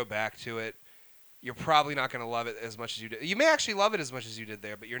 then go back to it. You're probably not going to love it as much as you did. You may actually love it as much as you did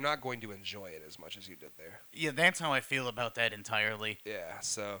there, but you're not going to enjoy it as much as you did there. Yeah, that's how I feel about that entirely. Yeah,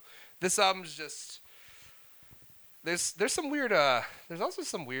 so this album's just there's some weird there's also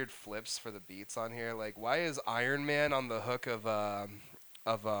some weird flips for the beats on here. Like, why is Iron Man on the hook of Hell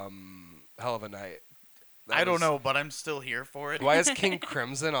of a Night? I don't know, but I'm still here for it. Why is King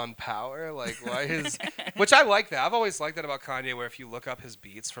Crimson on Power? Like, why is which I like that. I've always liked that about Kanye, where if you look up his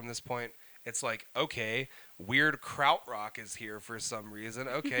beats from this point, it's like, okay, weird krautrock is here for some reason.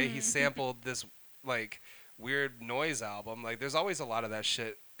 Okay, he sampled this like weird noise album. Like, there's always a lot of that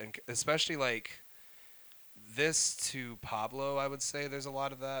shit, and especially like this to Pablo, I would say there's a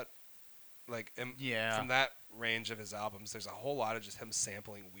lot of that. Like, Yeah. from that range of his albums, there's a whole lot of just him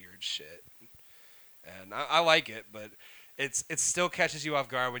sampling weird shit, and I like it, but it still catches you off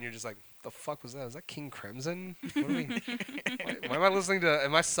guard when you're just like, the fuck was that? Was that King Crimson? What are we, why am I listening to?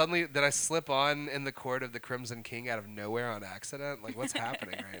 Did I slip on in the chord of the Crimson King out of nowhere on accident? Like, what's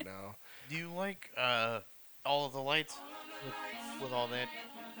happening right now? Do you like All of the Lights with all that?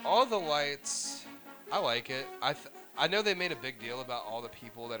 All the Lights, I like it. I know they made a big deal about all the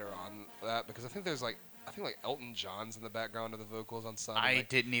people that are on that, because I think Elton John's in the background of the vocals on some. I like,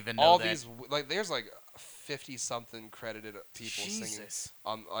 didn't even know all that. these, like, there's like 50 something credited people singing Jesus.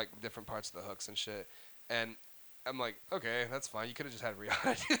 on like different parts of the hooks and shit, and I'm like, okay, that's fine. You could have just had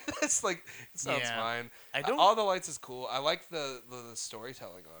Rihanna do this. Like, it sounds Yeah. fine. I don't. All the Lights is cool. I like the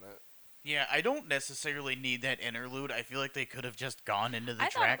storytelling on it. Yeah, I don't necessarily need that interlude. I feel like they could have just gone into the I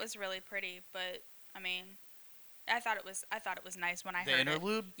thought track. it was really pretty, but I mean, I thought it was nice when I The heard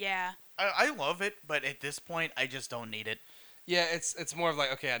interlude. it. Yeah. I love it, but at this point, I just don't need it. Yeah, it's more of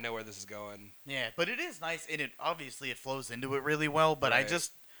like, okay, I know where this is going. Yeah, but it is nice, and it flows into it really well. But I Right.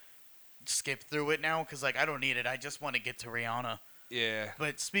 just skip through it now because, like, I don't need it. I just want to get to Rihanna. Yeah.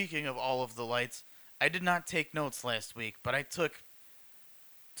 But speaking of All of the Lights, I did not take notes last week, but I took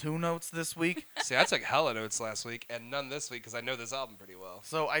 2 notes this week. See, I took hella notes last week and none this week because I know this album pretty well.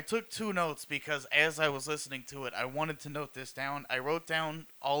 So I took 2 notes because as I was listening to it, I wanted to note this down. I wrote down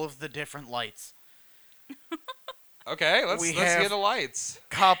all of the different lights. Okay, let's have- hear the lights.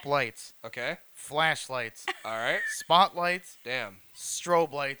 Cop lights, Okay. flashlights, All right. spotlights, Damn.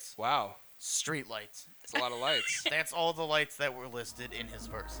 strobe lights, Wow. street lights. It's a lot of lights. That's all the lights that were listed in his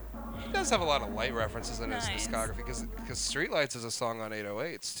verse. He does have a lot of light references in his Nice. discography because Streetlights is a song on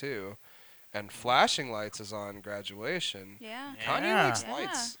 808s too, and Flashing Lights is on Graduation. Yeah. Yeah. Kanye likes Yeah,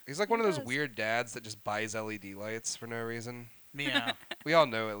 lights. He's like he one of those does. weird dads that just buys LED lights for no reason. Yeah. We all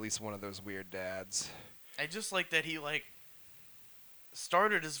know at least one of those weird dads. I just like that he, like,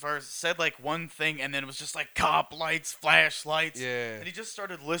 started his verse, said, like, one thing, and then it was just, like, cop lights, flashlights. Yeah. And he just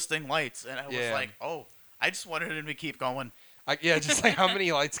started listing lights, and I was Yeah. like, oh, I just wanted him to keep going. Yeah, just like, how many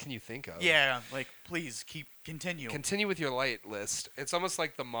lights can you think of? Yeah, like, please, continue. Continue with your light list. It's almost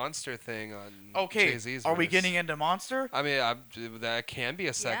like the Monster thing on Okay, Jay-Z's are we verse. getting into Monster? I mean, that can be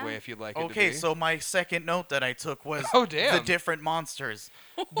a segue Yeah. if you'd like it to Okay, be. so my second note that I took was Oh, damn. the different monsters.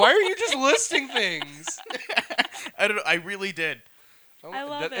 Why are you just listing things? I don't know, I really did. Oh, I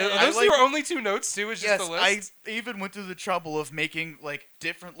love that- it. Are I those like- your only 2 notes too? Is just Yes, the list? I even went through the trouble of making, like,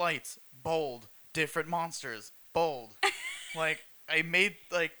 different lights, bold, different monsters, bold. Like, I made,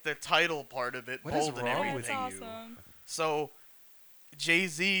 like, the title part of it What is bold and wrong everything. with That's you? awesome. So,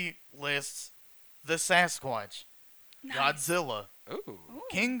 Jay-Z lists the Sasquatch, Nice. Godzilla, Ooh, Ooh,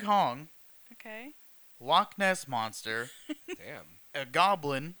 King Kong, Okay. Loch Ness Monster, damn. a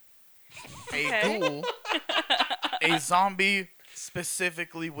goblin, a Okay. ghoul, a zombie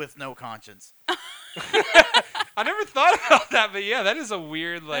specifically with no conscience. I never thought about that, but yeah, that is a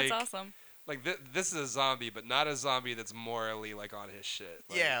weird, like, That's awesome. like this is a zombie, but not a zombie that's morally like on his shit.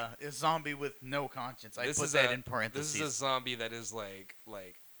 Like, Yeah, a zombie with no conscience. I this put is that a- in parentheses. This is a zombie that is like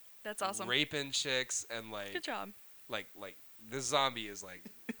That's awesome. raping chicks and like Good job. like this zombie is like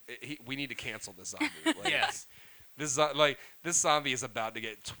we need to cancel this zombie. Like, Yes, this zombie is about to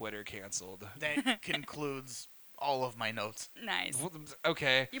get Twitter canceled. that concludes all of my notes. Nice.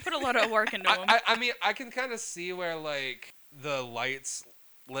 Okay. You put a lot of work into them. I mean, I can kind of see where like the lights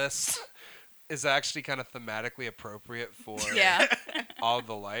list is actually kind of thematically appropriate for Yeah. all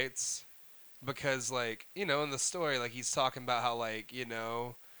the lights, because like, you know, in the story, like he's talking about how like, you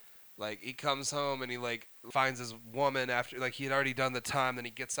know, like he comes home and he like finds his woman after like he had already done the time, then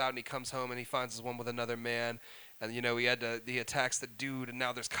he gets out and he comes home and he finds his woman with another man. And, you know, he attacks the dude, and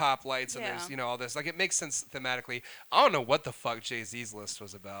now there's cop lights, and Yeah. there's, you know, all this. Like, it makes sense thematically. I don't know what the fuck Jay-Z's list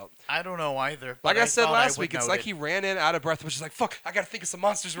was about. I don't know either. Like but I said thought last would week, it's note like it. he ran in out of breath, which is like, fuck, I gotta think of some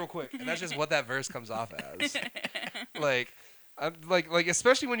monsters real quick. And that's just what that verse comes off as. Like,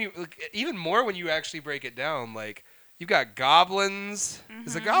 especially when you, like, even more when you actually break it down, like, you got goblins.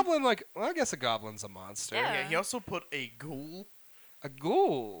 Is a goblin like, well, I guess a goblin's a monster. Yeah. Yeah, he also put a ghoul. A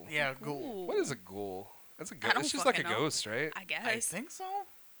ghoul. Yeah, a ghoul. What is a ghoul? That's a I ghost. don't It's just like a fucking know. ghost, right? I guess. I think so.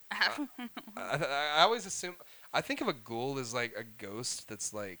 I always assume. I think of a ghoul as like a ghost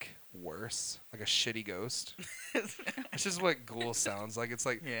that's like worse, like a shitty ghost. It's just what ghoul sounds like. It's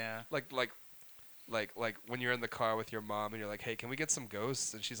like Yeah. like when you're in the car with your mom and you're like, hey, can we get some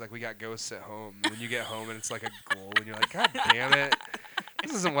ghosts? And she's like, we got ghosts at home. And then you get home and it's like a ghoul, and you're like, God damn it,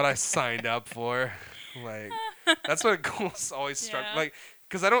 this isn't what I signed up for. Like, that's what ghouls always struck. Yeah. Like,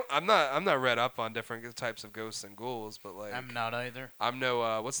 because I'm not read up on different types of ghosts and ghouls, but like I'm not either. I'm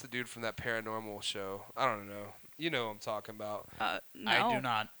no what's the dude from that paranormal show? I don't know. You know what I'm talking about. No. I do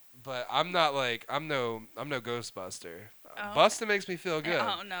not. But I'm not like I'm no Ghostbuster. Oh. Busta makes me feel good.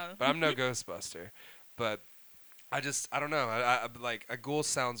 Oh no. But I'm no Ghostbuster. But I don't know. I like a ghoul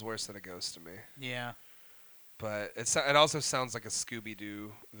sounds worse than a ghost to me. Yeah. But it also sounds like a Scooby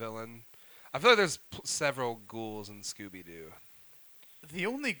Doo villain. I feel like there's several ghouls in Scooby Doo. The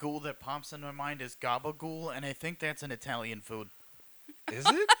only ghoul that pops in my mind is gabagool, and I think that's an Italian food. Is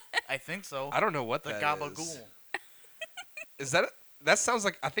it? I think so. I don't know what the that gabagool. is. Is that? That sounds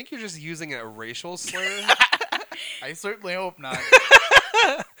like I think you're just using a racial slur. I certainly hope not.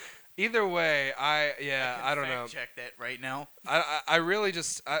 Either way, I don't know. Check that right now. I really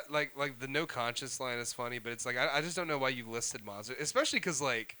just like the no conscience line is funny, but it's like I just don't know why you listed monsters, especially because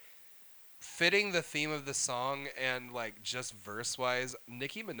like fitting the theme of the song and like just verse wise,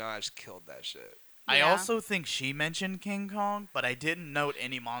 Nicki Minaj killed that shit. I Yeah. also think she mentioned King Kong, but I didn't note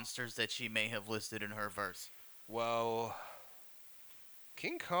any monsters that she may have listed in her verse. Well,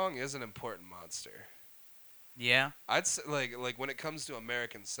 King Kong is an important monster. Yeah. I'd say, like when it comes to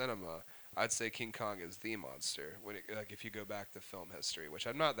American cinema, I'd say King Kong is the monster. When it, like if you go back to film history, which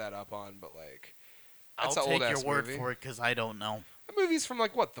I'm not that up on, but like that's I'll an take old-ass your word movie. for it because I don't know. The movie's from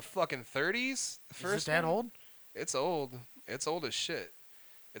like what, the fucking 30s? The Is first it that one? old? It's old. It's old as shit.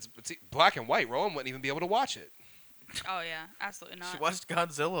 It's black and white. Rowan wouldn't even be able to watch it. Oh yeah, absolutely not. She watched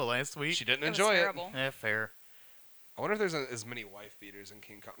Godzilla last week. She didn't It was enjoy it. terrible. Fair. I wonder if there's as many wife beaters in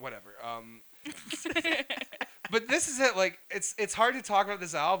King Kong. Whatever. But this is it. Like it's hard to talk about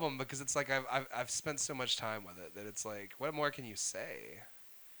this album because it's like I've spent so much time with it that it's like what more can you say?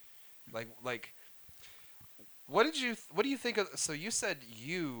 Like what do you think of? So you said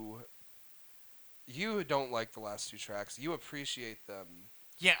you don't like the last two tracks. You appreciate them.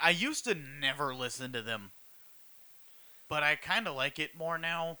 Yeah, I used to never listen to them, but I kind of like it more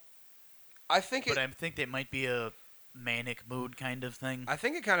now. I think But I think it might be a manic mood kind of thing. I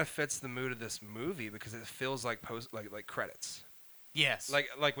think it kind of fits the mood of this movie because it feels like like credits. Yes.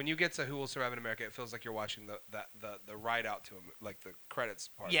 Like when you get to Who Will Survive in America, it feels like you're watching the ride out to like the credits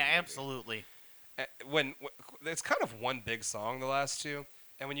part. Yeah, of the movie. absolutely. When it's kind of one big song, the last two,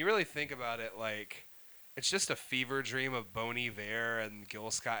 and when you really think about it, like it's just a fever dream of Bon Iver and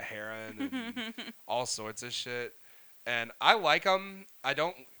Gil Scott Heron and all sorts of shit. And I like them.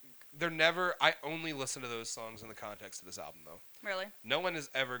 They're never. I only listen to those songs in the context of this album, though. Really? No one is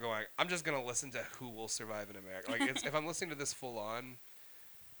ever going, I'm just going to listen to Who Will Survive in America. Like, if I'm listening to this full on,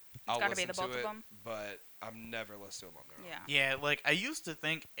 I'll gotta listen be the to both of it, them? but I'm never listening to them on their own. Yeah. Yeah, like I used to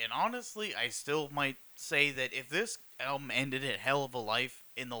think, and honestly, I still might say that if this album ended at Hell of a Life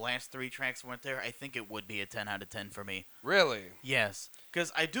and the last three tracks weren't there, I think it would be a 10 out of 10 for me. Really? Yes,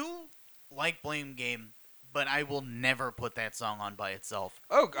 because I do like Blame Game, but I will never put that song on by itself.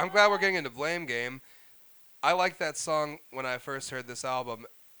 Oh, I'm glad we're getting into Blame Game. I liked that song when I first heard this album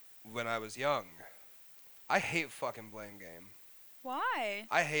when I was young. I hate fucking Blame Game. Why?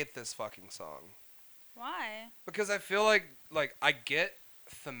 I hate this fucking song Why? because I feel like I get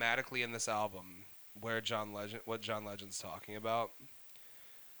thematically in this album what John Legend's talking about.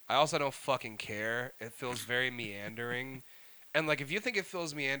 I also don't fucking care. It feels very meandering. And like if you think it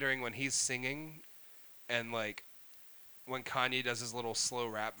feels meandering when he's singing and like when Kanye does his little slow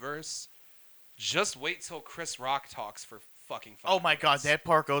rap verse, just wait till Chris Rock talks for fucking 5 Oh my god, minutes. that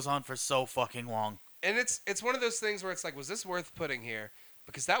part goes on for so fucking long. And it's one of those things where it's like, was this worth putting here?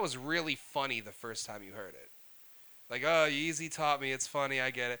 Because that was really funny the first time you heard it. Like, oh, Yeezy taught me, it's funny, I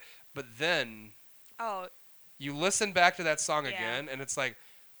get it. But then Oh, you listen back to that song Yeah. again, and it's like,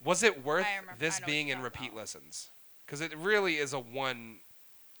 was it worth I remember- this I know what being you're in talking repeat about. listens? Because it really is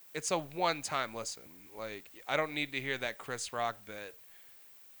it's a one-time listen. Like, I don't need to hear that Chris Rock bit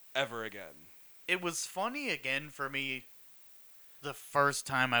ever again. It was funny again for me the first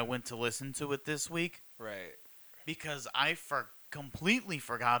time I went to listen to it this week Right. because I completely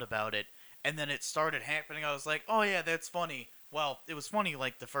forgot about it. And then it started happening. I was like, oh yeah, that's funny. Well, it was funny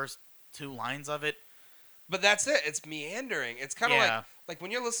like the first 2 lines of it. But that's it. It's meandering. It's kind of Yeah. like when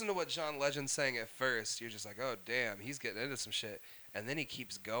you're listening to what John Legend's saying at first, you're just like, oh, damn, he's getting into some shit. And then he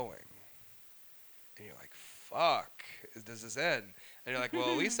keeps going. And you're like, fuck, does this end? And you're like, well,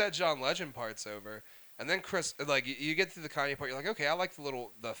 at least that John Legend part's over. And then Chris, like, you get through the Kanye part, you're like, okay, I like the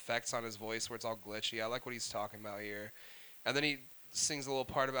effects on his voice where it's all glitchy. I like what he's talking about here. And then he sings a little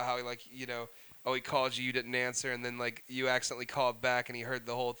part about how he, like, you know, oh, he called you, you didn't answer, and then, like, you accidentally called back and he heard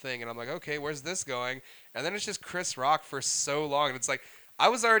the whole thing. And I'm like, okay, where's this going? And then it's just Chris Rock for so long. And it's like, I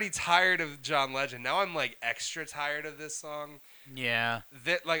was already tired of John Legend. Now I'm, like, extra tired of this song. Yeah.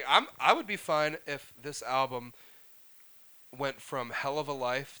 That, like, I would be fine if this album went from Hell of a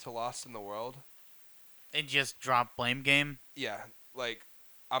Life to Lost in the World. And just drop Blame Game. Yeah, like,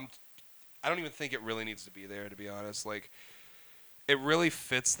 I don't even think it really needs to be there, to be honest. Like, it really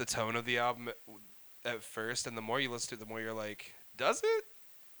fits the tone of the album at first, and the more you listen to it, the more you're like, does it?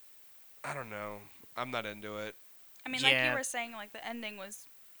 I don't know. I'm not into it. I mean, like Yeah. you were saying, like the ending was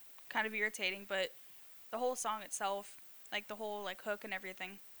kind of irritating, but the whole song itself, like the whole like hook and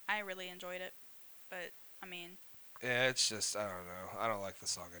everything, I really enjoyed it. But I mean, Yeah, it's just, I don't know. I don't like the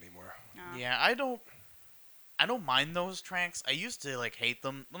song anymore. Yeah, I don't mind those tracks. I used to like hate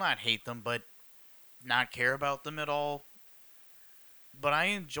them. Well, not hate them, but not care about them at all. But I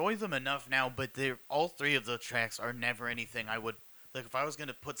enjoy them enough now, but all 3 of the tracks are never anything I would like if I was going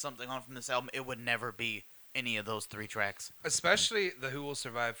to put something on from this album, it would never be any of those 3 tracks. Especially the Who Will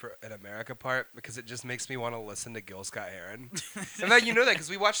Survive for an America part, because it just makes me want to listen to Gil Scott-Heron. And that you know that because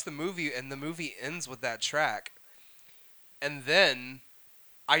we watched the movie, and the movie ends with that track. And then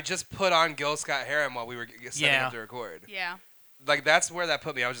I just put on Gil Scott-Heron while we were setting Yeah. up to record. yeah. Like, that's where that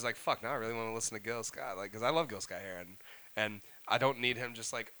put me. I was just like, fuck, now I really want to listen to Gil Scott. Like, because I love Gil Scott-Heron. And I don't need him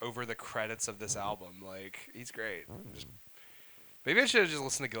just, like, over the credits of this album. Like, he's great. Maybe I should have just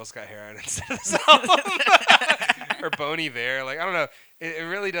listened to Gil Scott-Heron instead of this album. Or Bon Iver. Like, I don't know. It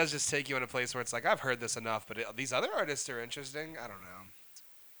really does just take you in a place where it's like, I've heard this enough, but these other artists are interesting. I don't know.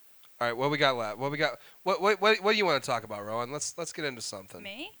 All right, what we got left? What we got? What do you want to talk about, Rowan? Let's get into something.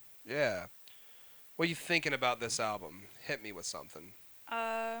 Me? Yeah. What are you thinking about this album? Hit me with something.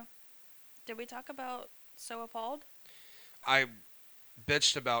 Did we talk about So Appalled? I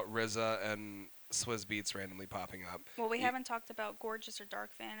bitched about RZA and Swizz Beatz randomly popping up. Well, we haven't talked about Gorgeous or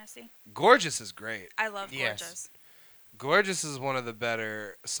Dark Fantasy. Gorgeous is great. I love Yes. Gorgeous. Gorgeous is one of the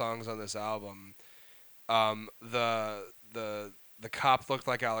better songs on this album. The cop looked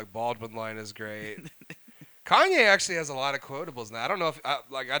like Alec Baldwin line is great. Kanye actually has a lot of quotables now. I don't know if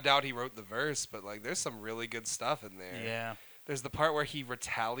I doubt he wrote the verse, but like there's some really good stuff in there. Yeah. There's the part where he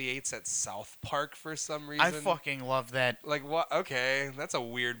retaliates at South Park for some reason. I fucking love that. Like what? Okay, that's a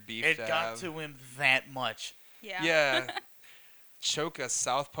weird beef It to got have. to him that much. Yeah. Yeah. Choke a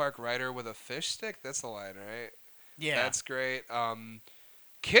South Park writer with a fish stick? That's the line, right? Yeah. That's great.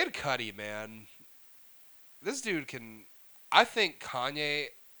 Kid Cudi, man. This dude can... I think Kanye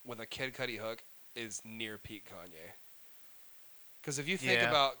with a Kid Cudi hook is near peak Kanye. Because if you think Yeah.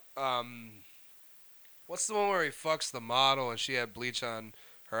 about... what's the one where he fucks the model and she had bleach on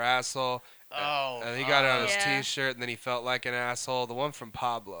her asshole? Oh. And he got it on his Yeah. t-shirt and then he felt like an asshole. The one from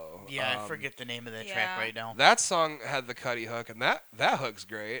Pablo. Yeah, I forget the name of that Yeah. track right now. That song had the Cudi hook, and that hook's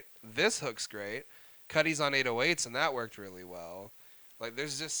great. This hook's great. Cudi's on 808s, and that worked really well. Like,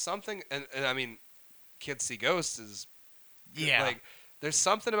 there's just something, and I mean, Kids See Ghosts is, Yeah. like, there's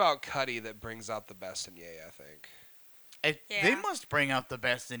something about Cudi that brings out the best in Ye, I think. They Yeah. must bring out the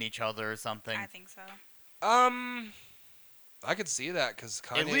best in each other or something. I think so. I could see that, because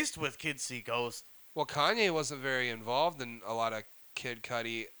Kanye... At least with Kids See Ghost. Well, Kanye wasn't very involved in a lot of Kid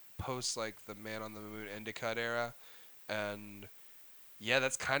Cudi post like the Man on the Moon Indicut era, and yeah,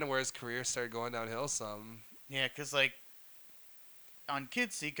 that's kind of where his career started going downhill some. Yeah, because, like, on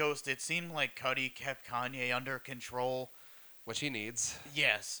Kids See Ghost, it seemed like Cudi kept Kanye under control. Which he needs.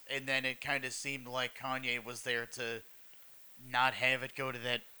 Yes, and then it kind of seemed like Kanye was there to not have it go to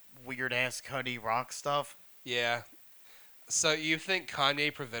that weird-ass Cudi rock stuff. Yeah. So you think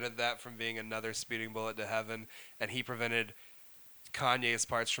Kanye prevented that from being another speeding bullet to heaven, and he prevented Kanye's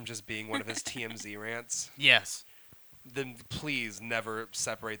parts from just being one of his TMZ rants? Yes. Then please never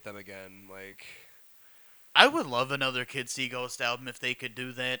separate them again. Like, I would love another Kids See Ghost album if they could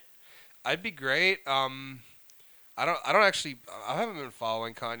do that. I'd be great. I don't actually. I haven't been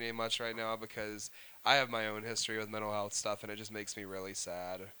following Kanye much right now because I have my own history with mental health stuff, and it just makes me really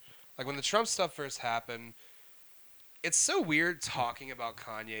sad. Like when the Trump stuff first happened, it's so weird talking about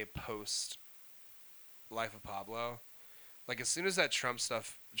Kanye post Life of Pablo. Like as soon as that Trump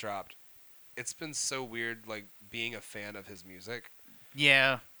stuff dropped, it's been so weird. Like being a fan of his music,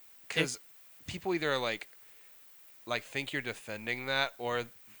 Yeah. because people either like think you're defending that or.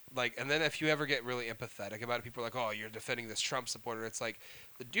 Like, and then if you ever get really empathetic about it, people are like, "Oh, you're defending this Trump supporter." It's like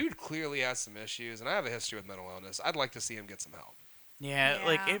the dude clearly has some issues, and I have a history with mental illness. I'd like to see him get some help. Yeah,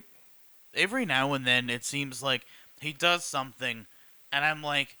 like Yeah. every now and then it seems like he does something, and I'm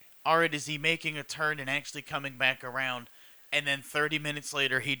like, all right, is he making a turn and actually coming back around? And then 30 minutes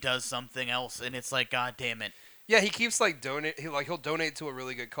later, he does something else, and it's like, God damn it. Yeah, he keeps like he'll donate to a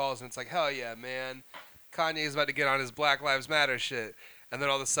really good cause, and it's like, hell yeah, man, Kanye's about to get on his Black Lives Matter shit, and then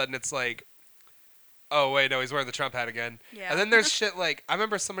all of a sudden it's like, oh wait, no, he's wearing the Trump hat again. Yeah. And then there's shit like I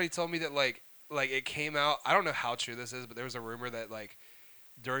remember somebody told me that like it came out. I don't know how true this is, but there was a rumor that like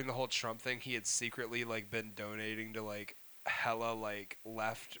during the whole Trump thing, he had secretly like been donating to like hella like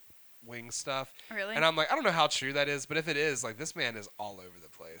left wing stuff. Really? And I'm like, I don't know how true that is, but if it is, like this man is all over the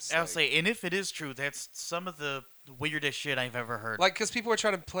place. I'll like, say, and if it is true, that's some of the weirdest shit I've ever heard. like because people are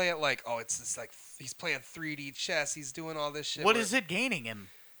trying to play it like, oh, it's this like he's playing 3D chess, he's doing all this shit. What where- is it gaining him?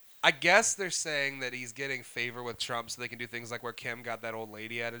 I guess they're saying that he's getting favor with Trump so they can do things like where Kim got that old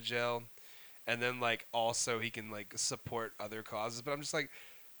lady out of jail. And then, like, also he can, like, support other causes. But I'm just like,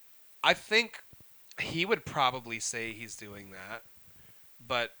 I think he would probably say he's doing that.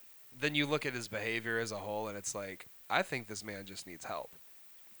 But then you look at his behavior as a whole, and it's like, I think this man just needs help.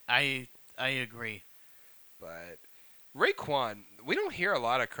 I agree. But Raekwon, we don't hear a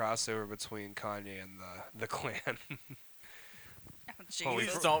lot of crossover between Kanye and the Klan. Oh, Please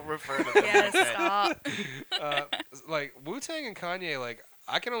Jesus. don't refer to them Yes, like that. stop. Like Wu-Tang and Kanye, like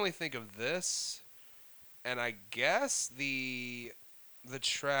I can only think of this, and I guess the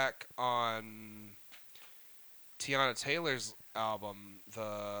track on Tiana Taylor's album,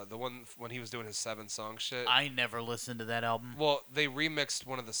 the one when he was doing his 7-song shit. I never listened to that album. Well, they remixed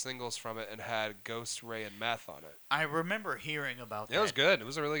one of the singles from it and had Ghost Ray and Meth on it. I remember hearing about that. It was good. It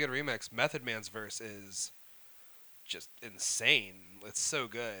was a really good remix. Method Man's verse is just insane. It's so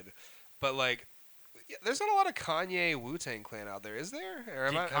good. But like, yeah, there's not a lot of Kanye Wu-Tang Clan out there, is there? Or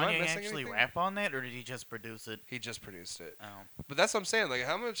Did am I Kanye missing actually anything? rap on that, or did he just produce it? He just produced it. Oh. But that's what I'm saying. Like,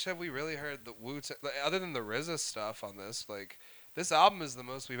 how much have we really heard the Wu-Tang, like, other than the RZA stuff on this? Like, this album is the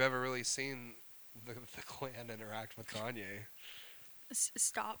most we've ever really seen the Clan interact with Kanye.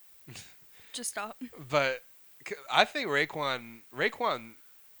 Stop. Just stop. But I think Raekwon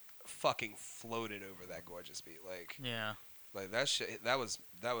fucking floated over that gorgeous beat. Yeah. Like that shit. That was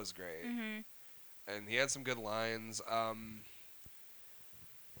great. Mhm. And he had some good lines.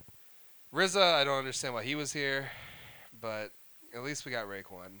 RZA, I don't understand why he was here, but at least we got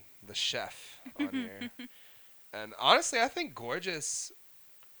Raekwon, the chef, on here. And honestly, I think Gorgeous.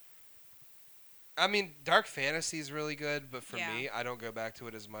 I mean, Dark Fantasy is really good, but for Yeah. me, I don't go back to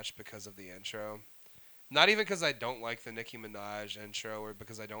it as much because of the intro. Not even because I don't like the Nicki Minaj intro, or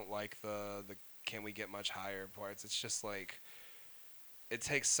because I don't like the Can We Get Much Higher parts. It's just like it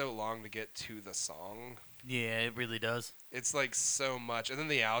takes so long to get to the song. Yeah, it really does. It's like so much, and then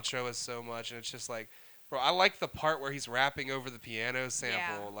the outro is so much, and it's just like, bro, I like the part where he's rapping over the piano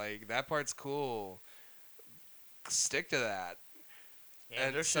sample. Yeah. Like that part's cool. Stick to that. Yeah,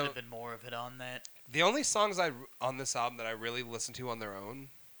 And there so- should have been more of it on that. The only songs on this album that I really listen to on their own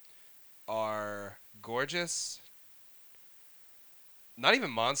are Gorgeous. Not even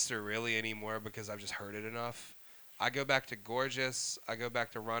Monster really anymore because I've just heard it enough. I go back to Gorgeous, I go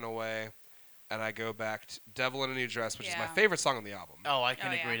back to Runaway, and I go back to Devil in a New Dress, which is my Yeah. favor't song on the album. Oh, I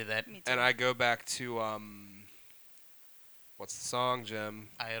can Oh, agree yeah. to that. Me too. And I go back to what's the song, Jim?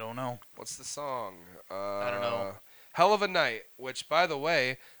 I don't know. What's the song? I don't know. Hell of a Night, which by the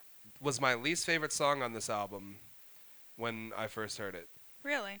way was my least favorite song on this album. when I first heard it.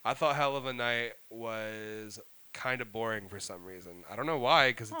 Really? I thought Hell of a Night was kind of boring for some reason. I don't know why,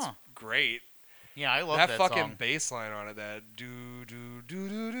 because it's Huh. great. Yeah, I love that that fucking song. bass line on it, that do do do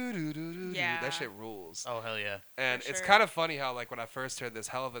do do do do do. Yeah. That shit rules. Oh hell yeah. And For it's sure. kind of funny how like when I first heard this,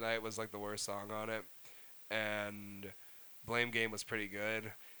 Hell of a Night was like the worst song on it, and Blame Game was pretty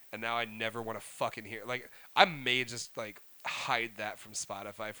good. And now I never want to fucking hear. Like I may just like hide that from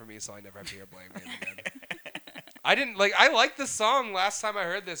Spotify for me, so I never have to hear Blame Game again. I didn't like. I liked the song last time I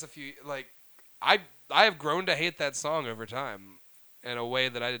heard this. I have grown to hate that song over time, in a way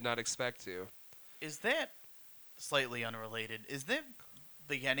that I did not expect to. Is that slightly unrelated? Is that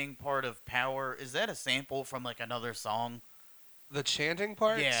beginning part of Power? Is that a sample from like another song? The chanting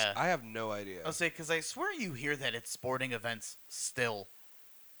parts? Yeah. I have no idea. I'll say because I swear you hear that at sporting events still.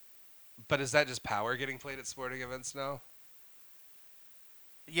 But is that just Power getting played at sporting events now?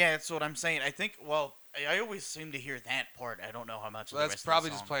 Yeah, that's what I'm saying. I think. Well, I always seem to hear that part. I don't know how much. Well, of the that's rest probably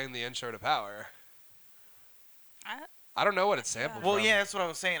of the just song. playing the intro to Power. I, I don't know what it's sampled Well, from. yeah, that's what I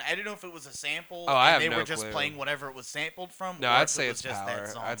was saying. I didn't know if it was a sample. Oh, I and have they no were just clue. playing whatever it was sampled from. No, or I'd if say it was it's just Power. That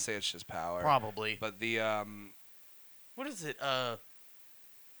song. I'd say it's just Power. Probably. But the What is it?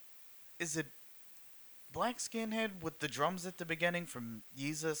 Is it Black Skinhead with the drums at the beginning from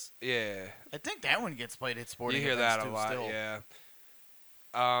Yeezus? yeah, I think that one gets played at sporting you hear events that a too, lot. still. Yeah.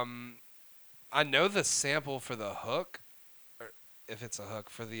 I know the sample for the hook, or if it's a hook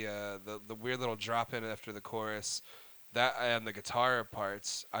for the weird little drop in after the chorus, that and the guitar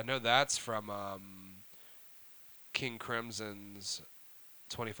parts. I know that's from King Crimson's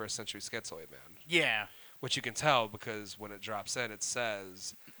 21st Century Schizoid Man, Yeah. which you can tell because when it drops in, it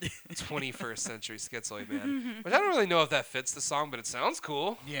says 21st Century Schizoid Man, which I don't really know if that fits the song, but it sounds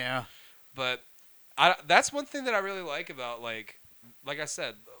cool. Yeah. But that's one thing that I really like about like I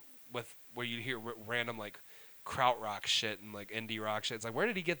said, with where you hear random like krautrock shit and like indie rock shit. It's like, where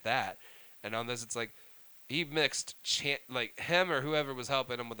did he get that? And on this, it's like he mixed like him or whoever was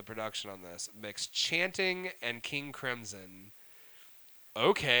helping him with the production on this mixed chanting and King Crimson.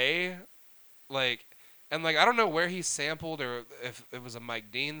 Okay, like. And, like, I don't know where he sampled or if it was a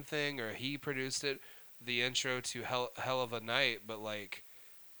Mike Dean thing or he produced it, the intro to Hell of a Night, but, like,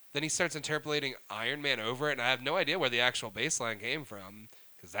 then he starts interpolating Iron Man over it, and I have no idea where the actual bass line came from,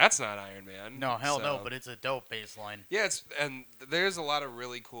 because that's not Iron Man. No, hell no, So- but it's a dope bass line. Yeah, and there's a lot of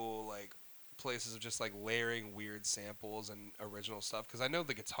really cool, like, places of just, like, layering weird samples and original stuff, because I know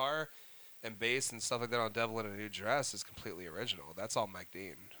the guitar and bass and stuff like that on Devil in a New Dress is completely original. That's all Mike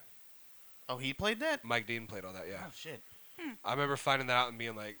Dean. Oh, he played that? Mike Dean played all that, yeah. Oh, shit. I remember finding that out and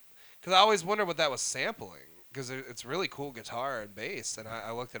being like, because I always wondered what that was sampling, because it's really cool guitar and bass, and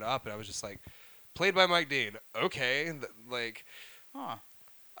I looked it up and I was just like, played by Mike Dean. Okay, like, Huh.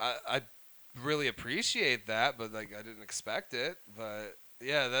 I really appreciate that, but like I didn't expect it. But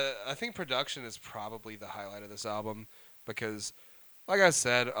yeah, I think production is probably the highlight of this album because, like I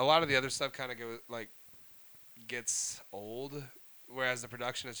said, a lot of the other stuff kind of gets old, whereas the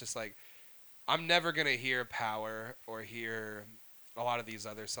production is just like, I'm never gonna hear Power or hear a lot of these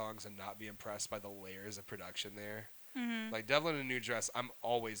other songs and not be impressed by the layers of production there. Mm-hmm. Like Devil in a New Dress, I'm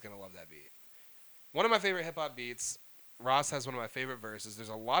always gonna love that beat. One of my favorite hip hop beats. Ross has one of my favorite verses. There's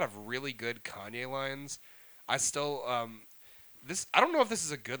a lot of really good Kanye lines. I still this I don't know if this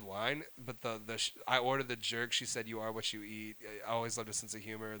is a good line, but I ordered the jerk. She said you are what you eat. I always loved a sense of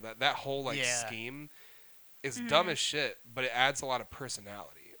humor. That whole like Yeah. scheme is dumb as shit, but it adds a lot of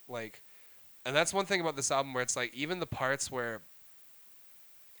personality. Like, and that's one thing about this album where it's like even the parts where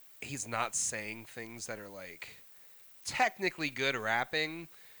he's not saying things that are like technically good rapping,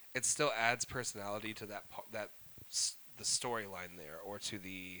 it still adds personality to the storyline there or to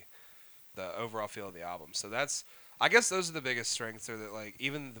the overall feel of the album. So that's, I guess those are the biggest strengths, are that like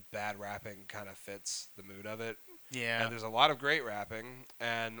even the bad rapping kind of fits the mood of it. Yeah. And there's a lot of great rapping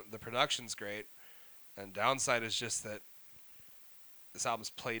and the production's great. And downside is just that this album's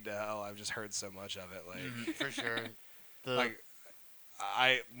played to hell. I've just heard so much of it. Like, For sure. The, like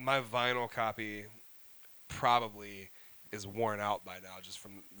my vinyl copy probably is worn out by now just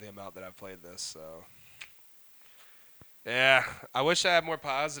from the amount that I've played this. So yeah, I wish I had more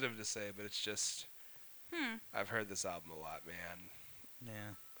positive to say, but it's just I've heard this album a lot, man.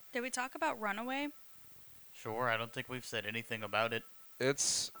 yeah. Did we talk about Runaway? Sure. I don't think we've said anything about it. It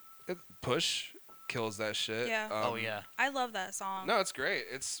Push kills that shit. Yeah. Oh yeah. I love that song. No, it's great.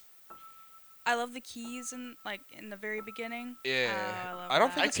 It's I love the keys in the very beginning. yeah. I love I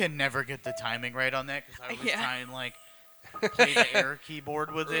don't that. think I can never get the timing right on that because I was Yeah. trying like play the air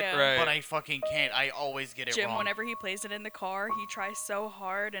keyboard with it, Yeah. Right. but I fucking can't. I always get it Jim, wrong. whenever he plays it in the car, he tries so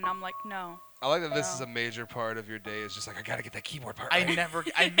hard, and I'm like, no. I like that this No. is a major part of your day. Is just like I gotta get that keyboard part. I right. never.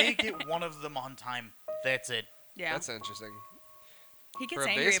 I make it one of them on time. That's it. Yeah. That's interesting. He gets For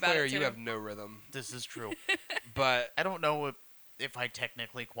a angry bass about player, it too. you have no rhythm. This is true. But I don't know if I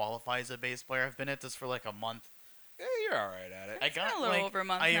technically qualify as a bass player. I've been at this for like a month. you're all right at it. I It's been got a little like, over a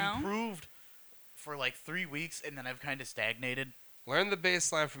month I now. improved for like 3 weeks, and then I've kind of stagnated. Learn the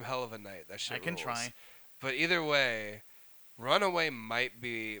bass line from Hell of a Night. That shit I can rules. try. But either way, Runaway might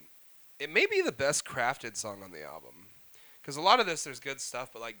be. It may be the best crafted song on the album. Because a lot of this, there's good stuff,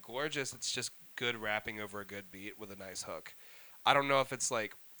 but like Gorgeous, it's just good rapping over a good beat with a nice hook. I don't know if it's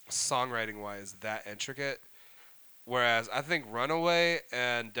like songwriting wise that intricate. Whereas I think Runaway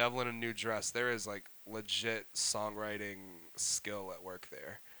and Devil in a New Dress, there is like legit songwriting skill at work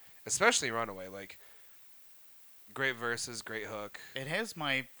there. Especially Runaway. Like, great verses, great hook. It has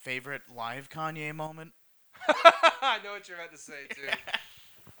my favorite live Kanye moment. I know what you're about to say, too.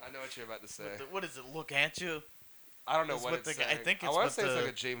 I know what you're about to say. What is it? Look at you. I don't know It's what with it's the guy- I saying. think I it's want with to say it's the-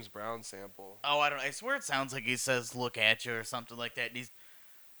 like a James Brown sample. Oh, I don't. I swear it sounds like he says "look at you" or something like that. And he's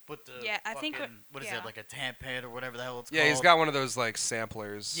put the Yeah, I think fucking, what is yeah. it, like a tap pad or whatever the hell it's Yeah, called. he's got one of those like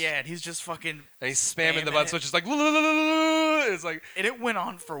samplers. Yeah, and he's just fucking. And he's spamming the spamming button it. switches like. It's like. And it went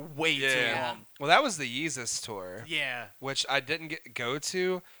on for way too Yeah. long. Well, that was the Yeezus tour, Yeah, which I didn't go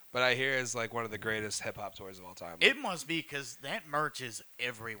to, but I hear is like one of the greatest hip hop tours of all time. it must be because that merch is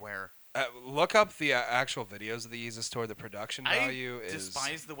everywhere. Look up the actual videos of the Yeezus tour. The production I value is.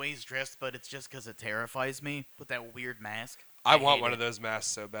 despise the way he's dressed, but it's just because it terrifies me with that weird mask. I want hate one it. of those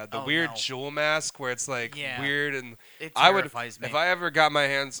masks so bad. The Oh, weird no. jewel mask where it's like Yeah. weird and It I would terrifies me. if I ever got my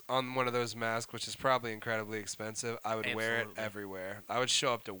hands on one of those masks, which is probably incredibly expensive, I would wear it Absolutely. everywhere. I would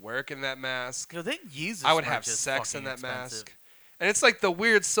show up to work in that mask. You know, that Yeezus I would merch have is sex in fucking that expensive. mask. And it's like the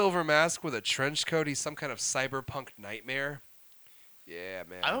weird silver mask with a trench coat. He's some kind of cyberpunk nightmare. Yeah,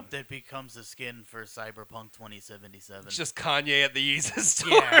 man. I hope that becomes the skin for Cyberpunk 2077. It's just Kanye at the Yeezus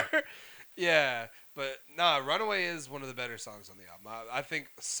tour. Yeah. Yeah, but nah, Runaway is one of the better songs on the album. I think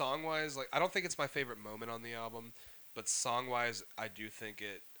song-wise, like I don't think it's my favorite moment on the album, but song-wise, I do think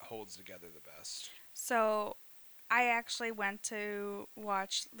it holds together the best. So, I actually went to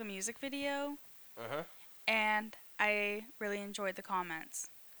watch the music video, Uh-huh. and I really enjoyed the comments.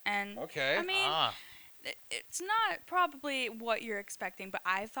 And Okay. I mean, it's not probably what you're expecting, but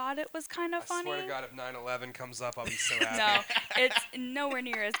I thought it was kind of I funny. swear to God, if 9/11 comes up, I'll be so happy. No, it's nowhere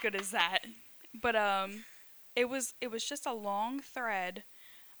near as good as that. But it was just a long thread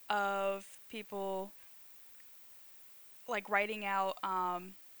of people like writing out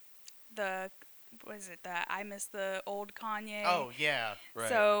the what is it, the I miss the old Kanye. Oh yeah. Right.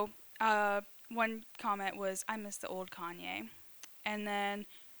 So one comment was I miss the old Kanye, and then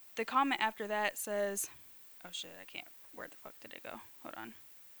the comment after that says, oh shit, I can't. Where the fuck did it go? Hold on.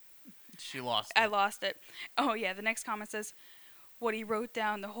 She lost. I it. lost it. Oh yeah, the next comment says, "What he wrote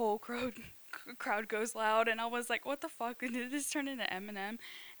down, the whole crowd goes loud," and I was like, "What the fuck? Did this turn into Eminem?"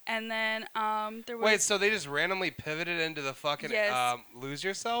 And then there was Wait, so they just randomly pivoted into the fucking Yes. Lose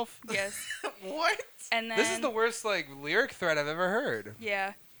Yourself? yes, What? and then This is the worst like lyric thread I've ever heard.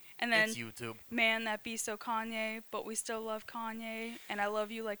 yeah, and then It's YouTube. man, that be so Kanye, but we still love Kanye, and I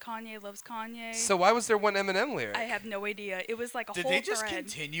love you like Kanye loves Kanye. So why was there one Eminem lyric? I have no idea. It was like a Did whole they just thread.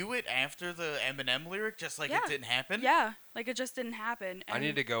 continue it after the Eminem lyric, just like Yeah. it didn't happen? Yeah, like it just didn't happen. I And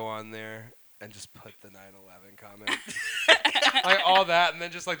need to go on there and just put the 9/11 comment. Like all that, and then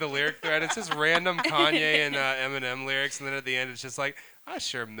just like the lyric thread. It's just random Kanye and Eminem lyrics, and then at the end it's just like, I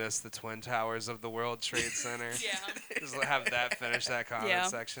sure miss the Twin Towers of the World Trade Center. Yeah. Just have that finish that comment Yeah.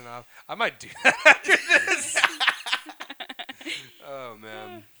 section off. I might do that after this. Oh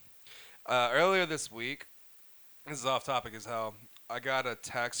man. Earlier this week, this is off topic as hell. I got a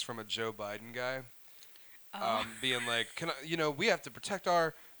text from a Joe Biden guy, Oh. being like, we have to protect our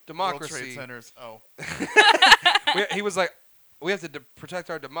World democracy. Trade Centers. Oh. He was like, we have to protect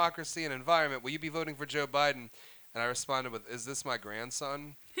our democracy and environment. Will you be voting for Joe Biden? And I responded with, is this my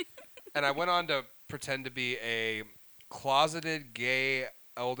grandson? And I went on to pretend to be a closeted gay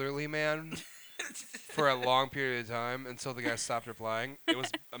elderly man for a long period of time until the guy stopped replying. It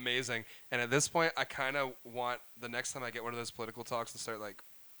was amazing. And at this point, I kind of want, the next time I get one of those political talks to start like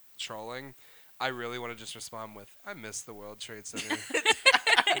trolling, I really want to just respond with, I miss the World Trade Center.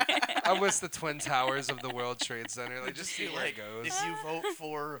 I miss the Twin Towers of the World Trade Center. Like, just see where it goes. If you vote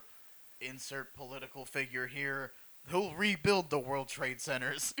for insert political figure here, he'll rebuild the World Trade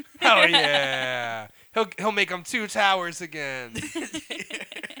Centers. Hell yeah! He'll make them 2 towers again.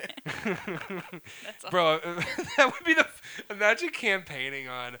 That's all. Bro, that would be imagine campaigning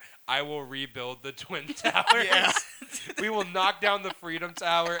on I will rebuild the Twin Towers. Yeah. We will knock down the Freedom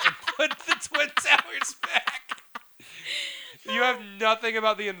Tower and put the Twin Towers back. You have nothing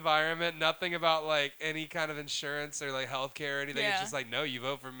about the environment, nothing about like any kind of insurance or like healthcare or anything. It's Yeah. just like, no, you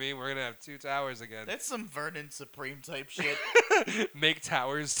vote for me, we're gonna have 2 towers again. That's some Vernon Supreme type shit. Make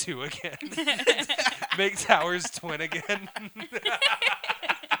towers 2 again. Make towers twin again.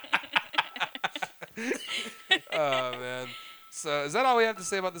 Oh man. So is that all we have to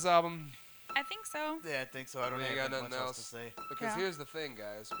say about this album? I think so. Yeah, I think so. I don't We ain't have got much nothing else to else. say. Because Yeah. here's the thing,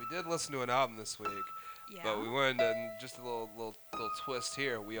 guys. We did listen to an album this week, Yeah. but we wanted to just a little twist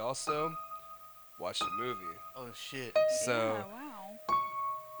here. We also watched a movie. Oh shit. So Yeah, wow.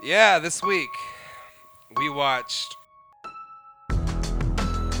 yeah, this week we watched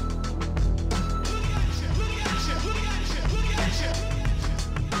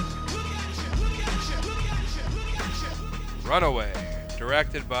Runaway,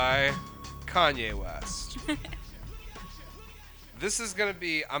 directed by Kanye West. This is going to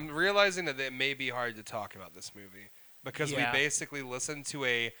be, I'm realizing that it may be hard to talk about this movie because Yeah. we basically listened to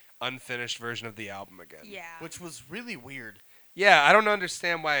a unfinished version of the album again. Yeah. Which was really weird. Yeah, I don't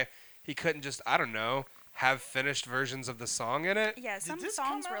understand why he couldn't just, I don't know, have finished versions of the song in it. Yeah, some this come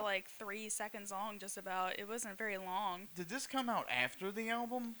songs were out- like 3 seconds long, just about. It wasn't very long. Did this come out after the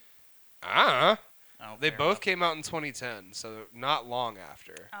album? Ah, Oh, they fair both enough. came out in 2010, so not long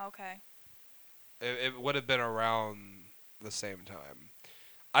after. Oh, okay. It would have been around the same time.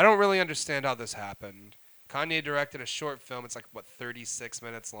 I don't really understand how this happened. Kanye directed a short film. It's like, what, 36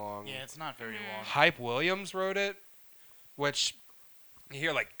 minutes long? Yeah, it's not very long. Hype Williams wrote it, which you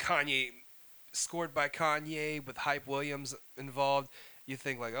hear like Kanye, scored by Kanye with Hype Williams involved. You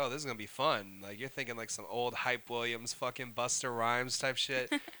think like, oh, this is going to be fun. Like, you're thinking like some old Hype Williams fucking Busta Rhymes type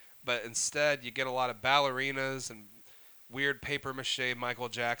shit. But instead, you get a lot of ballerinas and weird paper mache Michael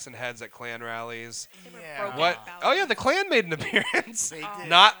Jackson heads at Klan rallies. They were Yeah. broken What? balloons. Oh yeah, the Klan made an appearance. They Oh. did.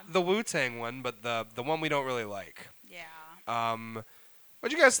 Not the Wu-Tang one, but the one we don't really like. Yeah.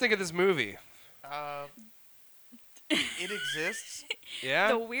 What'd you guys think of this movie? It exists. Yeah.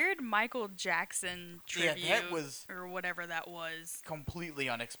 The weird Michael Jackson Yeah, tribute that was- or whatever that was. Completely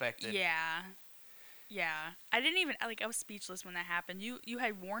unexpected. Yeah. Yeah. I didn't even I was speechless when that happened. You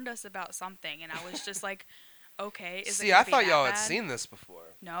had warned us about something and I was just like, okay, is it See, gonna I be thought that y'all had bad? seen this before.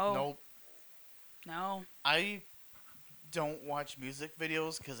 No. Nope. No. I don't watch music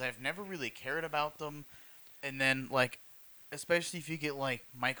videos because I've never really cared about them. And then, like, especially if you get, like,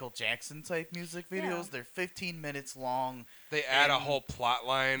 Michael Jackson type music videos, Yeah. they're 15 minutes long. They add a And- whole plot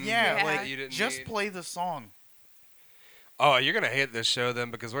line. Yeah, Yeah. like, that you didn't just need. play the song. Oh, you're gonna hate this show then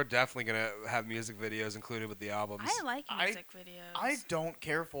because we're definitely gonna have music videos included with the albums. I like I- music videos. I don't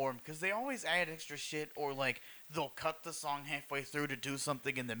care for them because they always add extra shit or, like, they'll cut the song halfway through to do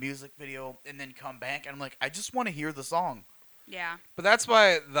something in the music video and then come back. And I'm like, I just want to hear the song. Yeah. But that's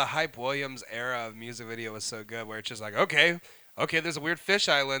why the Hype Williams era of music video was so good, where it's just like, okay, there's a weird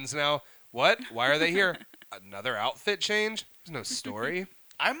fisheye lens now. What? Why are they here? Another outfit change? There's no story.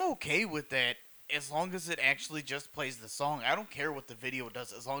 I'm okay with that as long as it actually just plays the song. I don't care what the video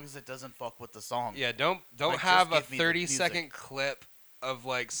does as long as it doesn't fuck with the song. Yeah, don't Like, have just a give me the 30-second clip of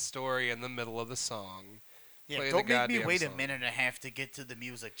like story in the middle of the song. Yeah, Play the don't make me goddamn wait a song. minute and a half to get to the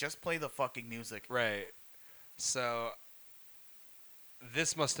music. Just play the fucking music. Right. So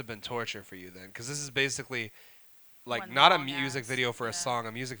this must have been torture for you then, because this is basically like One not a long music ass- video for a yeah. song,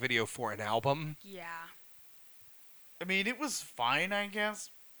 a music video for an album. Yeah. I mean, it was fine, I guess.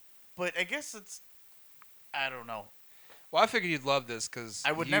 But I guess it's... I don't know. Well, I figured you'd love this because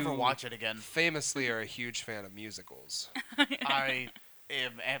I would never watch it again. Famously, are a huge fan of musicals. I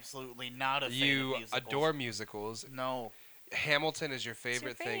am absolutely not a fan You of musicals. adore musicals. No. Hamilton is your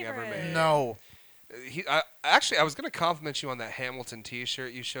favorite thing ever favorite. made. No. I was gonna compliment you on that Hamilton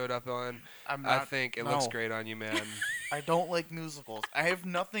T-shirt you showed up on. I'm I not... think it no. looks great on you, man. I don't like musicals. I have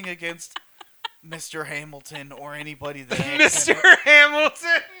nothing against Mr. Hamilton or anybody that acts in Mr. it,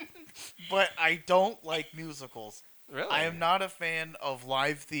 Hamilton. but I don't like musicals. Really? I am not a fan of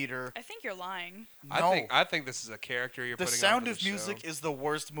live theater. I think you're lying. No. I think this is a character you're The putting on Sound for of the Music show. is the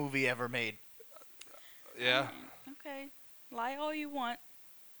worst movie ever made. Yeah. Okay. Lie all you want.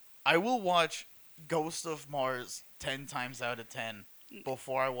 I will watch Ghost of Mars 10 times out of 10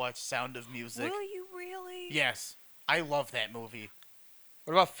 before I watch Sound of Music. Will you really? Yes. I love that movie.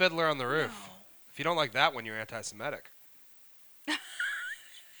 What about Fiddler on the Roof? No. If you don't like that one, you're anti-Semitic.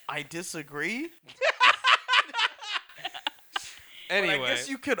 I disagree. Anyway, But I guess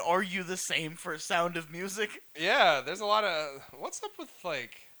you could argue the same for Sound of Music. yeah, there's a lot of what's up with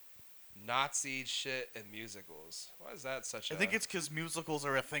like Nazi shit in musicals. Why is that such I a... think it's because musicals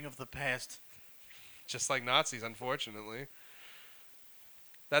are a thing of the past. just like Nazis, unfortunately.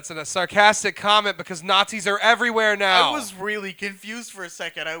 That's a sarcastic comment because Nazis are everywhere now. I was really confused for a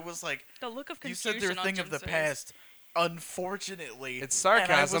second. I was like, The look of you confusion said they're a on thing of the Jim's face. past. Unfortunately. It's And I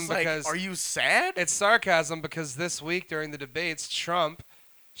sarcasm was like, because... are you sad? It's sarcasm because this week during the debates, Trump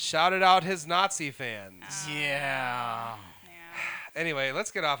shouted out his Nazi fans. Yeah. Yeah. Anyway,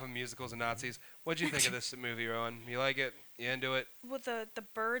 let's get off of musicals and Nazis. What'd you think of this movie, Rowan? You like it? You into it? Well, the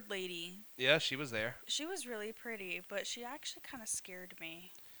bird lady, Yeah, she was there. she was really pretty, but she actually kind of scared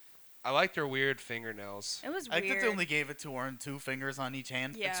me. I liked her weird fingernails. It was I weird. think they only gave it to her in 2 fingers on each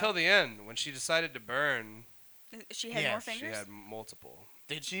hand. Yeah. Until the end, when she decided to burn, She had Yeah, more she she fingers. had multiple.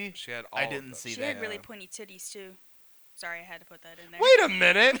 Did she? She had all I of didn't them. see She that. had really Yeah. pointy titties too. Sorry, I had to put that in there. Wait a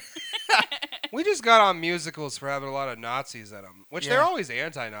minute. We just got on musicals for having a lot of Nazis in them, which they're Yeah. always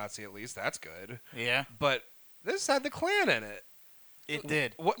anti-Nazi at least. That's good. Yeah, But this had the Klan in it. it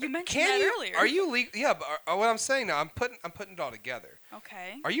did. What, You mentioned can that you, earlier. Are you legal? Yeah, but what I'm saying now, I'm putting it all together.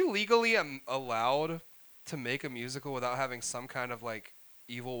 Okay. Are you legally allowed to make a musical without having some kind of like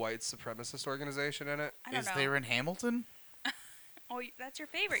evil white supremacist organization in it? I don't Is know. there in Hamilton? Oh, that's your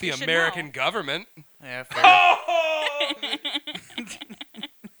favorite. The You should American know. government. Yeah, fair.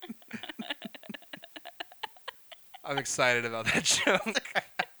 I'm excited about that joke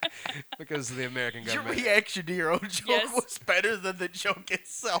because of the American Your government. reaction to your own joke Yes. was better than the joke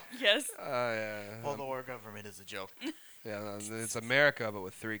itself. Yes. Yeah. Although our government is a joke. Yeah, it's America, but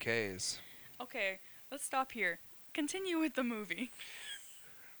with 3 Ks. Okay, let's stop here. Continue with the movie.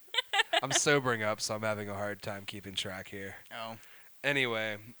 I'm sobering up, so I'm having a hard time keeping track here. Oh.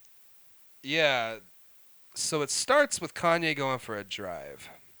 Anyway, yeah. So it starts with Kanye going for a drive.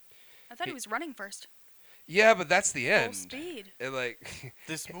 I thought he was running first. Yeah, but that's the Full end. speed. It like,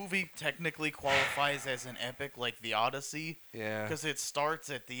 This movie technically qualifies as an epic like the Odyssey yeah. because it starts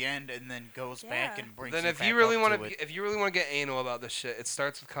at the end and then goes back Yeah. and brings Then you if back you really up want to it. if you really want to get anal about this shit, it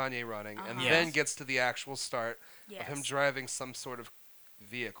starts with Kanye running and Uh-huh. then Yes. gets to the actual start Yes. of him driving some sort of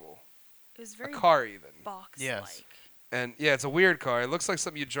vehicle, It was a very car even. box-like. Yes. And yeah, it's a weird car. It looks like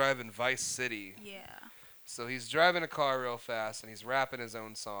something you drive in Vice City. Yeah. So he's driving a car real fast and he's rapping his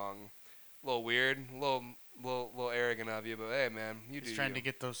own song. A little weird, a little arrogant of you, but hey man, you do He's trying you. to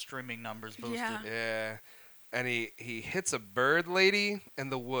get those streaming numbers boosted. Yeah. Yeah. And he hits a bird lady in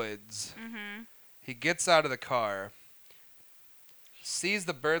the woods. Mm-hmm. He gets out of the car, sees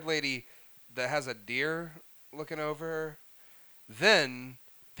the bird lady that has a deer looking over her, then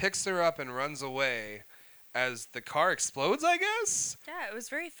picks her up and runs away as the car explodes, I guess? Yeah, it was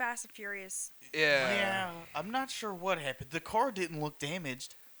very Fast and Furious. Yeah. Yeah, I'm not sure what happened. The car didn't look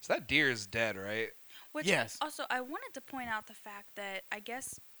damaged. So that deer is dead, right? Which Yes. Also, I wanted to point out the fact that I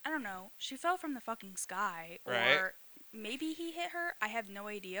guess I don't know. She fell from the fucking sky, Right. or maybe he hit her. I have no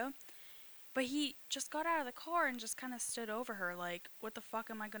idea. But he just got out of the car and just kind of stood over her, like, "What the fuck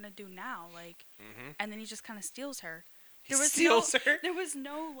am I gonna do now?" Like, Mm-hmm. and then he just kind of steals her. He There was steals her? There was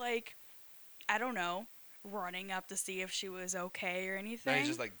no like, I don't know, running up to see if she was okay or anything. No, he's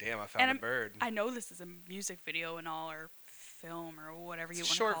just like, damn, I found And a bird. I know this is a music video and all, or film, or whatever you It's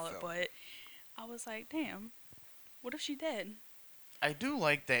want to short call it, film. but I was like, damn, what if she did? I do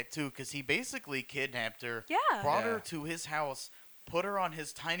like that too because he basically kidnapped her, Yeah. brought Yeah. her to his house, put her on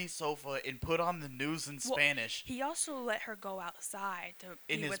his tiny sofa, and put on the news in Well, Spanish He also let her go outside to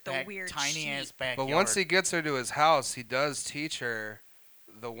in be his with the back, weird tiny sheep. ass backyard. But once he gets her to his house, he does teach her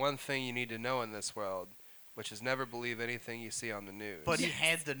the one thing you need to know in this world, which is never believe anything you see on the news. But he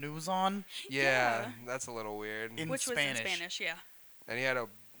had the news on yeah, Yeah. that's a little weird. in Which Spanish. was in Spanish, yeah. And he had a...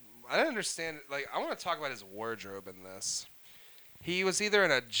 I don't understand... Like, I want to talk about his wardrobe in this. He was either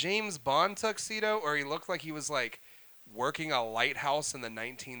in a James Bond tuxedo or he looked like he was, like, working a lighthouse in the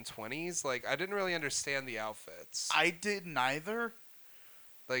 1920s. Like, I didn't really understand the outfits. I didn't either.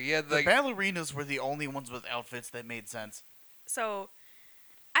 Like, yeah, The like... ballerinas were the only ones with outfits that made sense. So,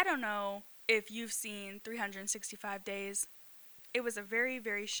 I don't know if you've seen 365 Days. It was a very,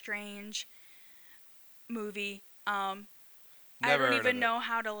 very strange movie. I Never don't heard of even it. know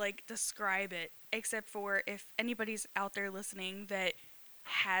how to like describe it, except for if anybody's out there listening that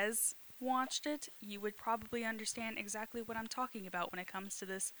has watched it, you would probably understand exactly what I'm talking about when it comes to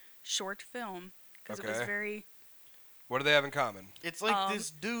this short film, because it was Okay. very What do they have in common? It's like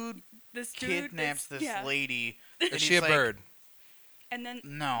this dude this dude kidnaps that's- this yeah. lady. and Is she he's a like, bird? and then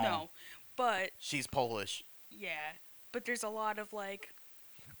No. but She's Polish. yeah, but there's a lot of like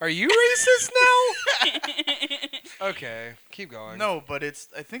Are you racist now? Okay, keep going. No, but it's.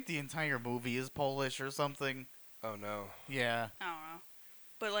 I think the entire movie is Polish or something. Oh no. Yeah. I don't know,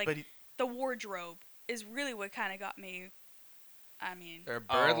 but like But he, the wardrobe is really what kind of got me. I mean, There are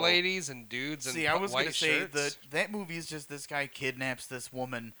bird Oh. ladies and dudes and See, I was white gonna say shirts. that movie is just this guy kidnaps this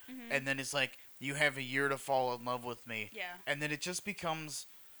woman, mhm. and then it's like, you have a year to fall in love with me, yeah, and then it just becomes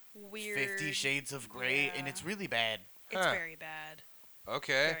weird. 50 Shades of Grey, and it's Yeah. really bad. It's Huh. very bad.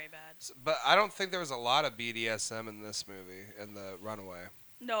 Okay. Very bad. But I don't think there was a lot of BDSM in this movie, in The Runaway.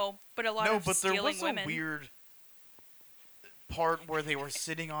 No, but a lot No, of but there stealing was women. a weird part where they were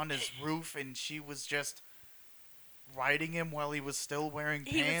sitting on his roof, and she was just riding him while he was still wearing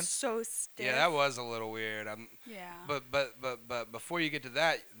He was pants. so stiff. Yeah, that was a little weird. Yeah. But before you get to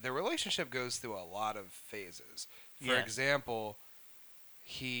that, the relationship goes through a lot of phases. For Yes. example,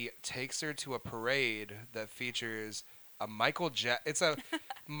 he takes her to a parade that features a it's a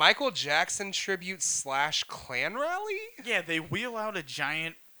Michael Jackson tribute / Klan rally. Yeah, they wheel out a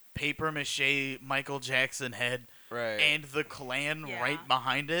giant paper mache Michael Jackson head Right. and the Klan Yeah. right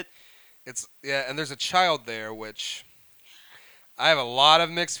behind it. And there's a child there, which I have a lot of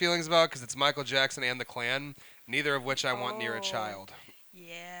mixed feelings about because it's Michael Jackson and the Klan, neither of which I want near a Oh. child.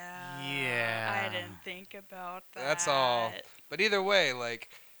 Yeah. Yeah. I didn't think about that. That's all. But either way, like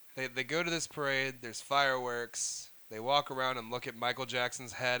they go to this parade. There's fireworks. They walk around and look at Michael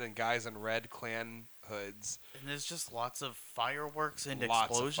Jackson's head and guys in red Klan hoods. And there's just lots of fireworks and Lots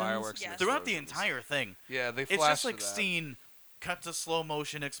of explosions fireworks and throughout the explosions. entire thing. Yeah, they It's flash just to like that. scene, cut to slow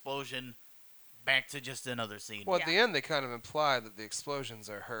motion explosion, back to just another scene. Well, at Yeah. the end, they kind of imply that the explosions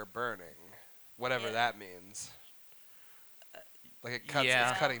are her burning, whatever Yeah. that means. Like it cuts, Yeah.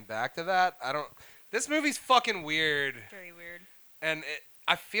 it's cutting back to that. I don't. This movie's fucking weird, Very weird. and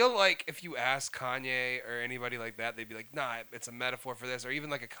I feel like if you ask Kanye or anybody like that, they'd be like, "Nah, it's a metaphor for this," or even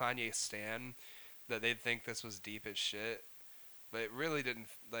like a Kanye stan, that they'd think this was deep as shit. But it really didn't.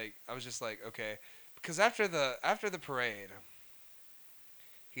 Like, I was just like, okay, because after the parade,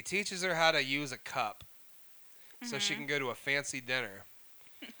 he teaches her how to use a cup so she Mhm. can go to a fancy dinner.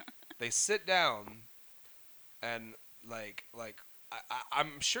 They sit down, and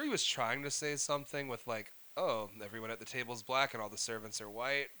I'm sure he was trying to say something with like, oh, everyone at the table's black and all the servants are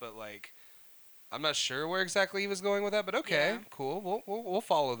white, but like, I'm not sure where exactly he was going with that. But okay, Yeah. cool, we'll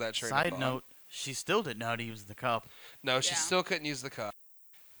follow that train. of Side thought. note, she still didn't know how to use the cup. No, she Yeah. still couldn't use the cup,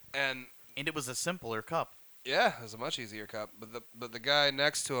 and And it was a simpler cup. yeah, it was a much easier cup. But the guy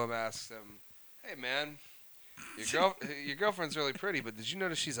next to him asked him, "Hey man, your girlfriend's really pretty, but did you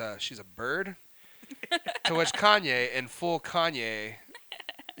notice she's a bird?" To which Kanye, in full Kanye,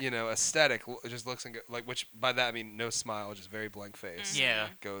 aesthetic, just looks and like, which by that I mean no smile, just very blank face. Yeah.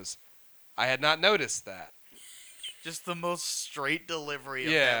 Goes, "I had not noticed that." Just the most straight delivery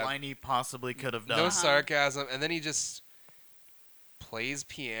of Yeah. that line he possibly could have done. No Uh-huh. sarcasm, and then he just plays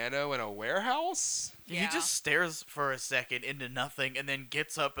piano in a warehouse. He Yeah. just stares for a second into nothing and then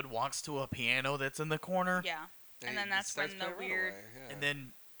gets up and walks to a piano that's in the corner. Yeah. And he then that's starts when the playing weird Runaway, yeah. And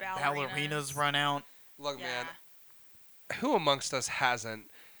then ballerinas, ballerinas run out. Look, Yeah. man, who amongst us hasn't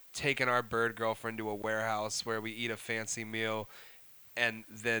taken our bird girlfriend to a warehouse where we eat a fancy meal, and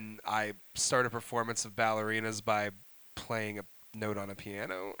then I start a performance of ballerinas by playing a note on a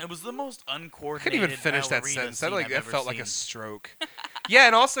piano? It was the most I uncoordinated. couldn't even finish that ballerina sentence. That scene like I've that ever felt like a seen. stroke. Yeah,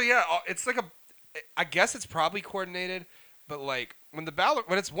 and also it's like I guess it's probably coordinated, but like when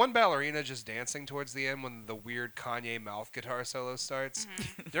it's one ballerina just dancing towards the end when the weird Kanye mouth guitar solo starts.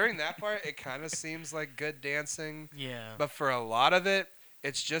 Mhm. During that part, it kind of seems like good dancing. Yeah. But for a lot of it,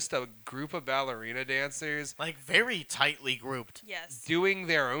 it's just a group of ballerina dancers Like very tightly grouped. Yes. doing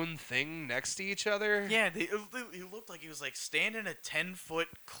their own thing next to each other. Yeah, he looked like he was like standing a 10-foot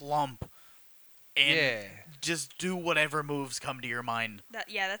clump and Yeah. just do whatever moves come to your mind.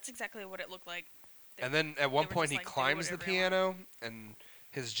 That's exactly what it looked like. And then at one were point just he like, do climbs the whatever you want. piano and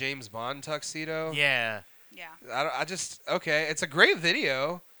his James Bond tuxedo. Yeah. Yeah. I just okay. It's a great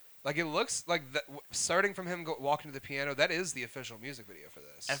video. Like it looks like starting from him walking to the piano. That is the official music video for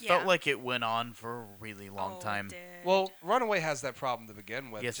this. I Yeah. felt like it went on for a really long Oh, time. it did. Well, Runaway has that problem to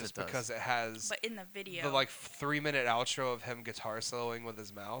begin with, Yes, just it does. because it has but in the video, the like 3-minute outro of him guitar soloing with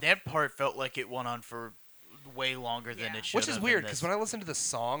his mouth. That part felt like it went on for way longer than Yeah. it should. Which is weird because when I listen to the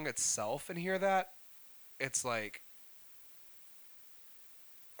song itself and hear that, it's like,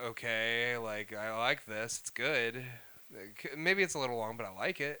 okay, like I like this, it's good. Maybe it's a little long, but I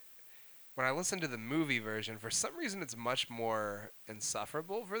like it. When I listen to the movie version, for some reason, it's much more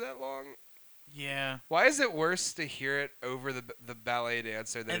insufferable for that long. Yeah. Why is it worse to hear it over the ballet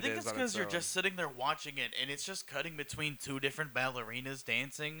dancer than I it think is it's on because its you're own? just sitting there watching it, and it's just cutting between two different ballerinas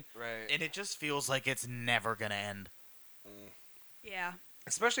dancing, Right. and it just feels like it's never gonna end. yeah,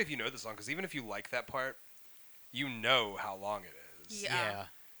 Especially if you know the song, because even if you like that part, you know how long it is. Yeah.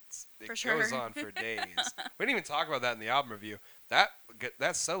 it For goes sure. on for days. We didn't even talk about that in the album review.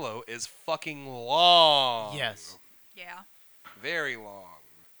 That solo is fucking long. Yes. Yeah. Very long.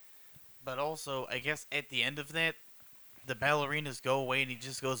 But also, I guess at the end of that, the ballerinas go away and he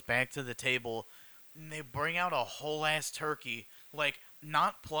just goes back to the table. And they bring out a whole ass turkey. Like,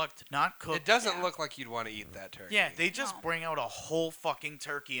 not plucked, not cooked. It doesn't Yeah. look like you'd want to eat that turkey. Yeah, they just No. bring out a whole fucking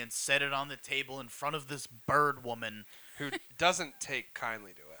turkey and set it on the table in front of this bird woman. Who doesn't take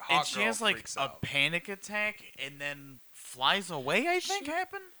kindly to it. And Hot she girl has like freaks a out. panic attack and then flies away, I think She-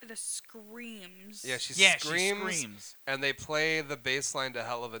 happened? The screams. Yeah, she Yeah, screams, she screams. and they play the bass line to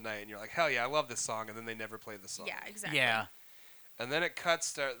Hell of a Night, and you're like, hell yeah, I love this song, and then they never play the song. Yeah, exactly. Yeah. And then it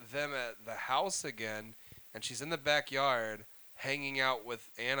cuts to them at the house again, and she's in the backyard hanging out with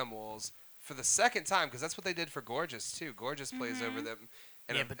animals for the second time, because that's what they did for Gorgeous, too. Gorgeous plays over them.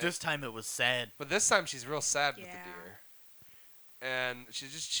 And Yeah, but this time it was sad. But this time she's real sad with the Yeah. deer. And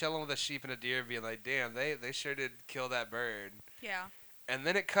she's just chilling with a sheep and a deer, being like, damn, they sure did kill that bird. Yeah. And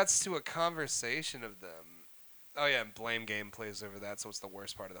then it cuts to a conversation of them. Oh, yeah, and Blame Game plays over that, so it's the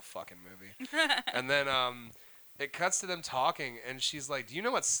worst part of the fucking movie. And then it cuts to them talking, and she's like, do you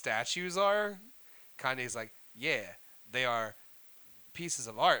know what statues are? Kanye's like, yeah, they are pieces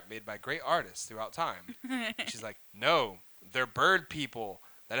of art made by great artists throughout time. She's like, no, they're bird people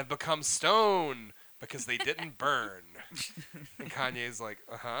that have become stone because they didn't burn. And Kanye's like,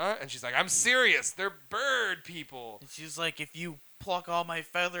 uh-huh. And she's like, I'm serious. They're bird people. And she's like, if you pluck all my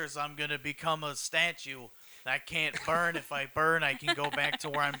feathers, I'm going to become a statue. That can't burn. If I burn, I can go back to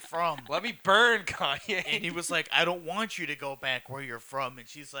where I'm from. Let me burn, Kanye. And he was like, I don't want you to go back where you're from. And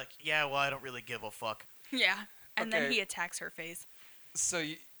she's like, yeah, well, I don't really give a fuck. Yeah. And then Okay. he attacks her face. So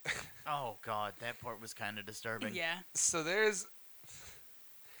you, Oh, God, that part was kind of disturbing. Yeah. so there's,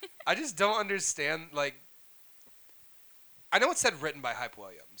 I just don't understand, like, I know it said written by Hype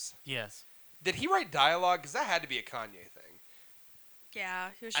Williams. Yes. Did he write dialogue? Because that had to be a Kanye thing. Yeah.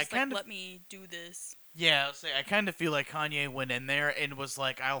 He was I just like, kind of- let me do this. Yeah, I'll say, I kind of feel like Kanye went in there and was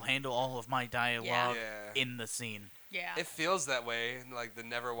like, I'll handle all of my dialogue Yeah. in the scene. Yeah. It feels that way, like the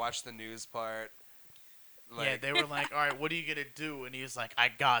never watch the news part. Like, Yeah, they were like, all right, what are you going to do? And he was like, I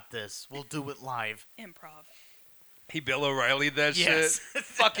got this. We'll do it live. Improv. he Bill O'Reilly that Yes. shit.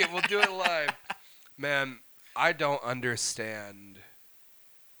 Fuck it, we'll do it live. Man, I don't understand.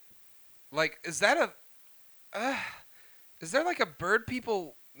 Like, is there like a bird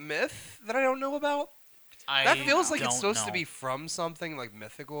people myth that I don't know about? That feels like it's don't supposed to know. be from something like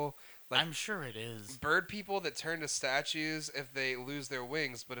mythical. Like I'm sure it is. bird people that turn to statues if they lose their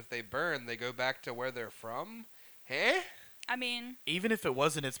wings, but if they burn, they go back to where they're from. Huh? I mean, Even if it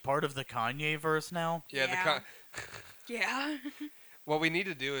wasn't, it's part of the Kanye verse now. Yeah. Yeah. yeah. What we need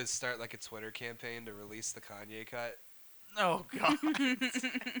to do is start like a Twitter campaign to release the Kanye cut, Oh, God.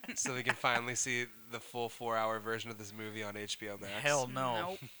 so we can finally see the full 4-hour version of this movie on HBO Max. Hell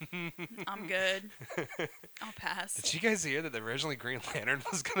no. Nope. I'm good. I'll pass. Did you guys hear that the originally Green Lantern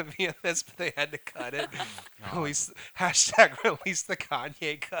was gonna be in this, but they had to cut it? Release #release the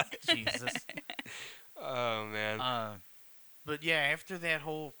Kanye cut. Jesus. Oh man. But yeah, after that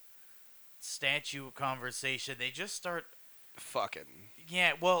whole statue conversation, they just start. Fucking.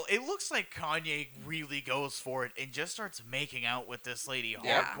 Yeah, well, it looks like Kanye really goes for it and just starts making out with this lady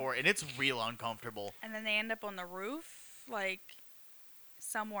Yeah. hardcore, and it's real uncomfortable. And then they end up on the roof, like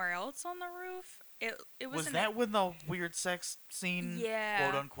somewhere else on the roof. It was Was an- that when the weird sex scene, Yeah.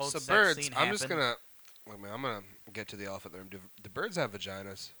 quote unquote, So sex birds. scene I'm just happened? gonna. Look, man, I'm gonna get to the elephant in the room. Do birds have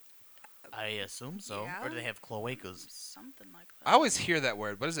vaginas? I assume so. Yeah. Or do they have cloacas? something like that. I always hear that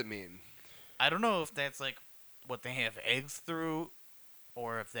word. What does it mean? I don't know if that's like what they have eggs through,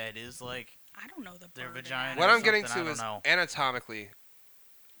 or if that is like. I don't know the Their bird vagina. anatomy. What or I'm getting something, I to don't is know. anatomically,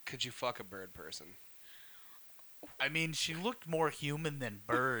 could you fuck a bird person? I mean, she looked more human than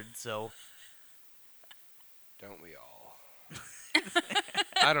bird, so. Don't we all?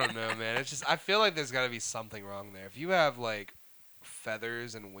 I don't know, man. It's just I feel like there's got to be something wrong there. If you have like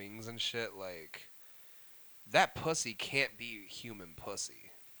feathers and wings and shit, like that pussy can't be human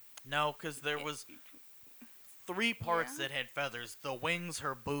pussy. No, because there was 3 parts Yeah. that had feathers: the wings,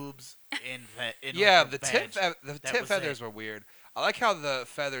 her boobs, and that. And Yeah, like, her the tip badge. the That tip was feathers it. were weird. I like how the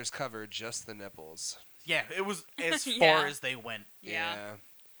feathers cover just the nipples. Yeah, it was as far Yeah. as they went, Yeah.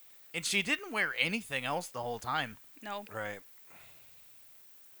 and she didn't wear anything else the whole time. No. Right.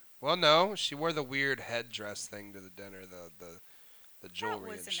 Well, no, she wore the weird headdress thing to the dinner, the That jewelry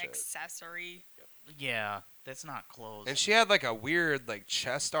was and an shit. accessory. Yeah, that's not clothes. And she had like a weird like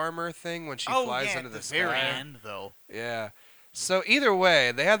chest armor thing when she flies yeah, into at the the sky. very end, though. Yeah. So either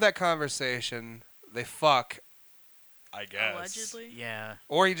way, they have that conversation. They fuck, I guess. Allegedly. Yeah.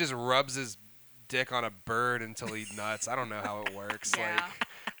 Or he just rubs his dick on a bird until he nuts. I don't know how it works. Yeah. Like,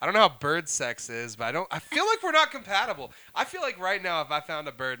 I don't know how bird sex is, but I feel like we're not compatible. I feel like right now, if I found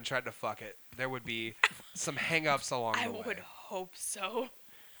a bird and tried to fuck it, there would be some hang-ups along I the way. would hope so.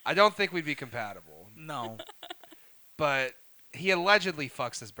 I don't think we'd be compatible. No. But he allegedly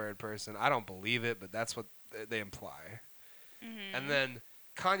fucks this bird person. I don't believe it, but that's what they imply. Mm-hmm. And then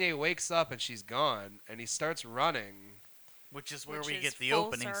Kanye wakes up and she's gone, and he starts running. Which is where Which we is get the full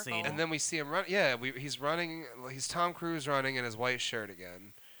opening circle. scene. And then we see him run. Yeah, he's running. He's Tom Cruise running in his white shirt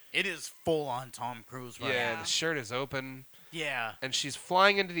again. It is full on Tom Cruise right Yeah, Yeah. the shirt is open. Yeah. And she's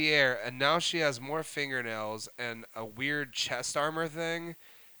flying into the air, and now she has more fingernails and a weird chest armor thing.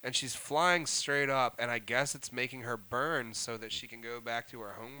 And she's flying straight up, and I guess it's making her burn so that she can go back to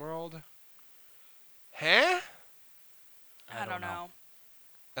her homeworld. Huh? I don't know.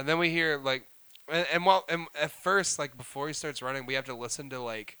 And then we hear like, and at first, like before he starts running, we have to listen to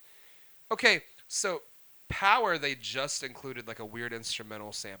like, okay, so Power they just included like a weird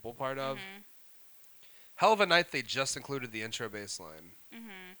instrumental sample part of. Mhm. Hell of a Night they just included the intro bass line.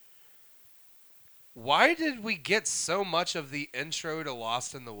 Mhm. Why did we get so much of the intro to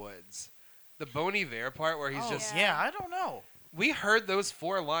Lost in the Woods? The Bon Iver part where he's Oh, just yeah, I don't know. we heard those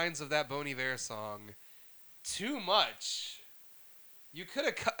 4 lines of that Bon Iver song too much. You could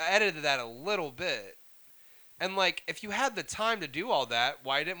have edited that a little bit. And, like, if you had the time to do all that,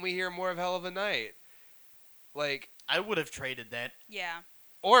 why didn't we hear more of Hell of a Night? Like, I would have traded that. Yeah.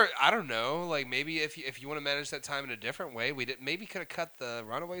 or, I don't know, like, maybe if you want to manage that time in a different way, maybe could have cut the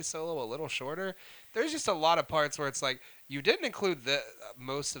Runaway solo a little shorter. There's just a lot of parts where it's like, you didn't include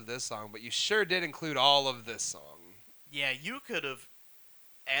most of this song, but you sure did include all of this song. Yeah, you could have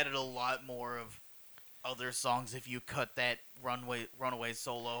added a lot more of other songs if you cut that Runaway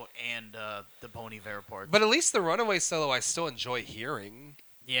solo and the Bon Iver part. But at least the Runaway solo I still enjoy hearing.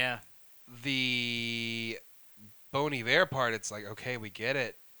 yeah, The Bon Iver part, it's like, okay, we get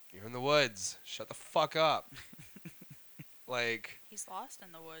it. You're in the woods. Shut the fuck up. Like, He's lost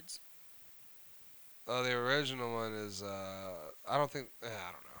in the woods. oh, the original one is, I don't think, I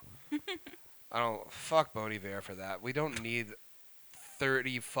don't know. I don't, fuck Bon Iver for that. We don't need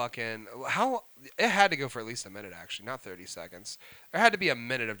 30 fucking, it had to go for at least a minute, actually, not 30 seconds. There had to be a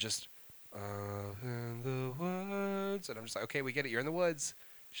minute of just, in the woods. And I'm just like, okay, we get it. You're in the woods.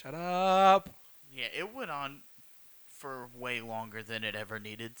 Shut up. yeah, it went on for way longer than it ever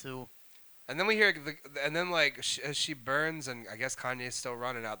needed to. And then we hear, and then like as she burns, and I guess Kanye's still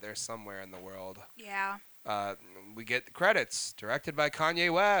running out there somewhere in the world. Yeah. We get the credits, directed by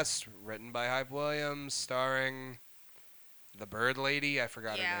Kanye West, written by Hype Williams, starring the Bird Lady. I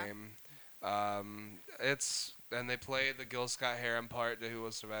forgot her name. And they play the Gil Scott Heron part to Who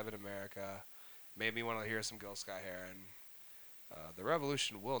Will Survive in America. Made me want to hear some Gil Scott Heron. The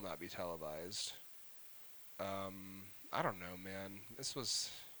revolution will not be televised. I don't know, man. It's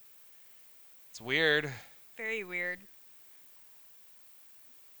weird. Very weird.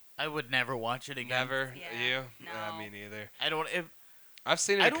 I would never watch it again. Never. Yeah, You? no. Me neither. I don't. I've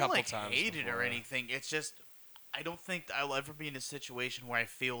seen it I a don't couple like times. hate it or before. anything. It's just I don't think I'll ever be in a situation where I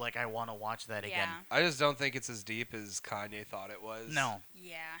feel like I want to watch that again. Yeah. I just don't think it's as deep as Kanye thought it was. No.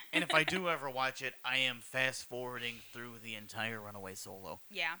 Yeah. And if I do ever watch it, I am fast forwarding through the entire Runaway solo.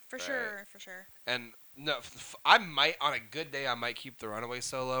 Yeah, for Right. sure, for sure. And no, I might on a good day I might keep the Runaway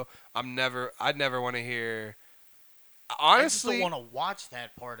solo. I'd never want to hear. Honestly, I just don't want to watch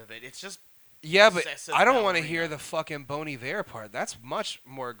that part of it. It's just yeah, but excessive I don't want to ballerina. hear the fucking Bon Iver part. That's much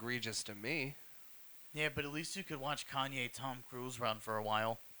more egregious to me. yeah, but at least you could watch Kanye Tom Cruise run for a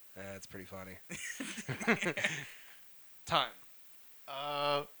while. That's pretty funny. Time.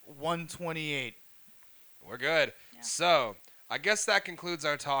 128. We're good. Yeah. So I guess that concludes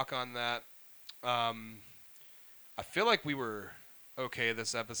our talk on that. I feel like we were okay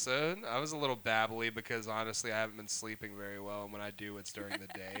this episode. I was a little babbly because honestly I haven't been sleeping very well, and when I do, it's during the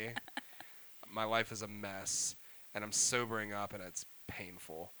day. My life is a mess, and I'm sobering up, and it's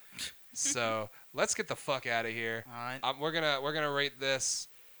painful. So let's get the fuck out of here. All right. We're gonna rate this.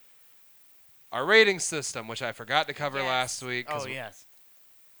 Our rating system, which I forgot to cover Yes. last week. 'cause Oh, yes.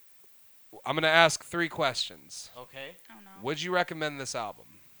 I'm gonna ask 3 questions. Okay. Oh no. Would you recommend this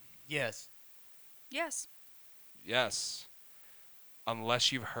album? Yes. Yes. Yes.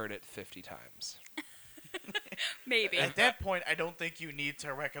 Unless you've heard it 50 times. Maybe. At that point, I don't think you need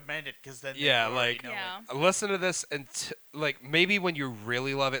to recommend it because then Yeah, you already like- know Yeah. it. Listen to this and like maybe when you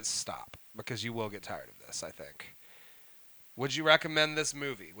really love it, stop because you will get tired of this. I think. Would you recommend this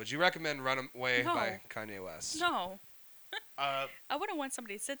movie? Would you recommend Runaway No. by Kanye West? No. Uh, I wouldn't want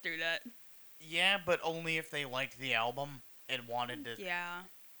somebody to sit through that. Yeah, but only if they liked the album and wanted to Yeah.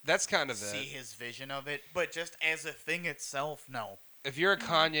 That's kind of see it. his vision of it. But just as a thing itself, no. If you're a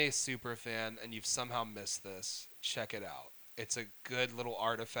Kanye super fan and you've somehow missed this, check it out. It's a good little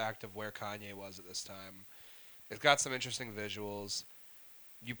artifact of where Kanye was at this time. It's got some interesting visuals.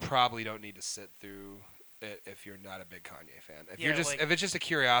 You probably don't need to sit through it if you're not a big Kanye fan. If you're Yeah, just like- if it's just a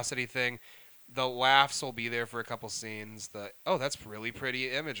curiosity thing, the laughs will be there for a couple scenes. That's really pretty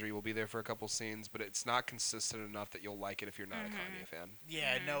imagery will be there for a couple scenes, but it's not consistent enough that you'll like it if you're not a Kanye fan.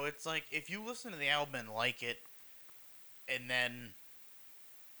 Yeah, no, it's like if you listen to the album and like it, and then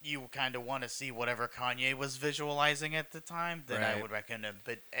you kind of want to see whatever Kanye was visualizing at the time, then I Right. would recommend.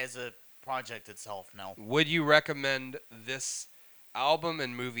 But as a project itself, no. Would you recommend this album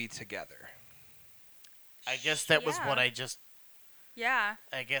and movie together? I guess that was what Yeah. I just. Yeah.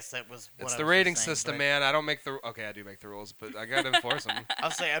 I guess that was. What It's I the was rating just saying, system, but man. I don't make the okay. I do make the rules, but I gotta enforce them. I'll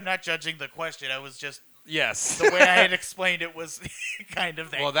say I'm not judging the question. I was just Yes. the way I had explained it was kind of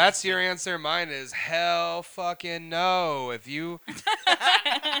that. Well, that's your answer. Mine is hell fucking no. If you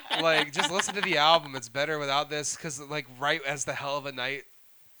like, just listen to the album. It's better without this because, like, right as the Hell of a Night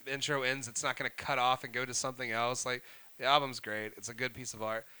intro ends, it's not gonna cut off and go to something else. Like, the album's great. It's a good piece of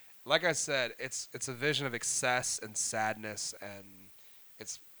art. Like I said, it's a vision of excess and sadness, and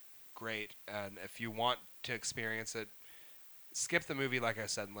it's great. And if you want to experience it, skip the movie. Like I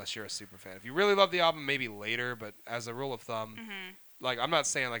said, unless you're a super fan. If you really love the album, maybe later. But as a rule of thumb. Like, I'm not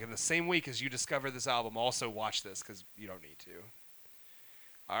saying, like, in the same week as you discover this album, also watch this, because you don't need to.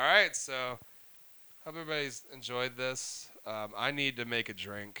 All right, so hope everybody's enjoyed this. I need to make a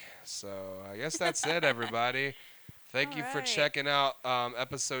drink, so I guess that's it, everybody. Thank you for Alright. checking out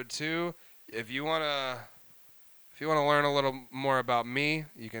episode 2. If you wanna learn a little more about me,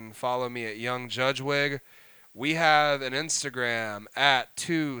 you can follow me at Young Judgewig. We have an Instagram at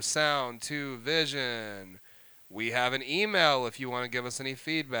 2sound2vision. We have an email if you want to give us any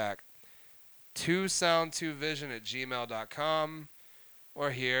feedback. 2sound2vision@gmail.com.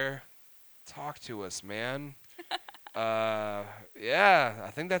 Or here, talk to us, man. Yeah,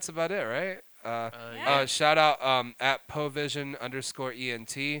 I think that's about it, right? Yeah. Shout out at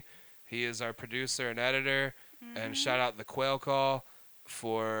Povision_ENT. He is our producer and editor. And shout out the Quail Call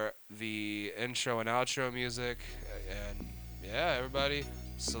for the intro and outro music. And yeah, everybody,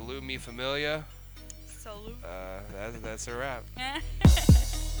 salute me familia. Salute. That's a wrap.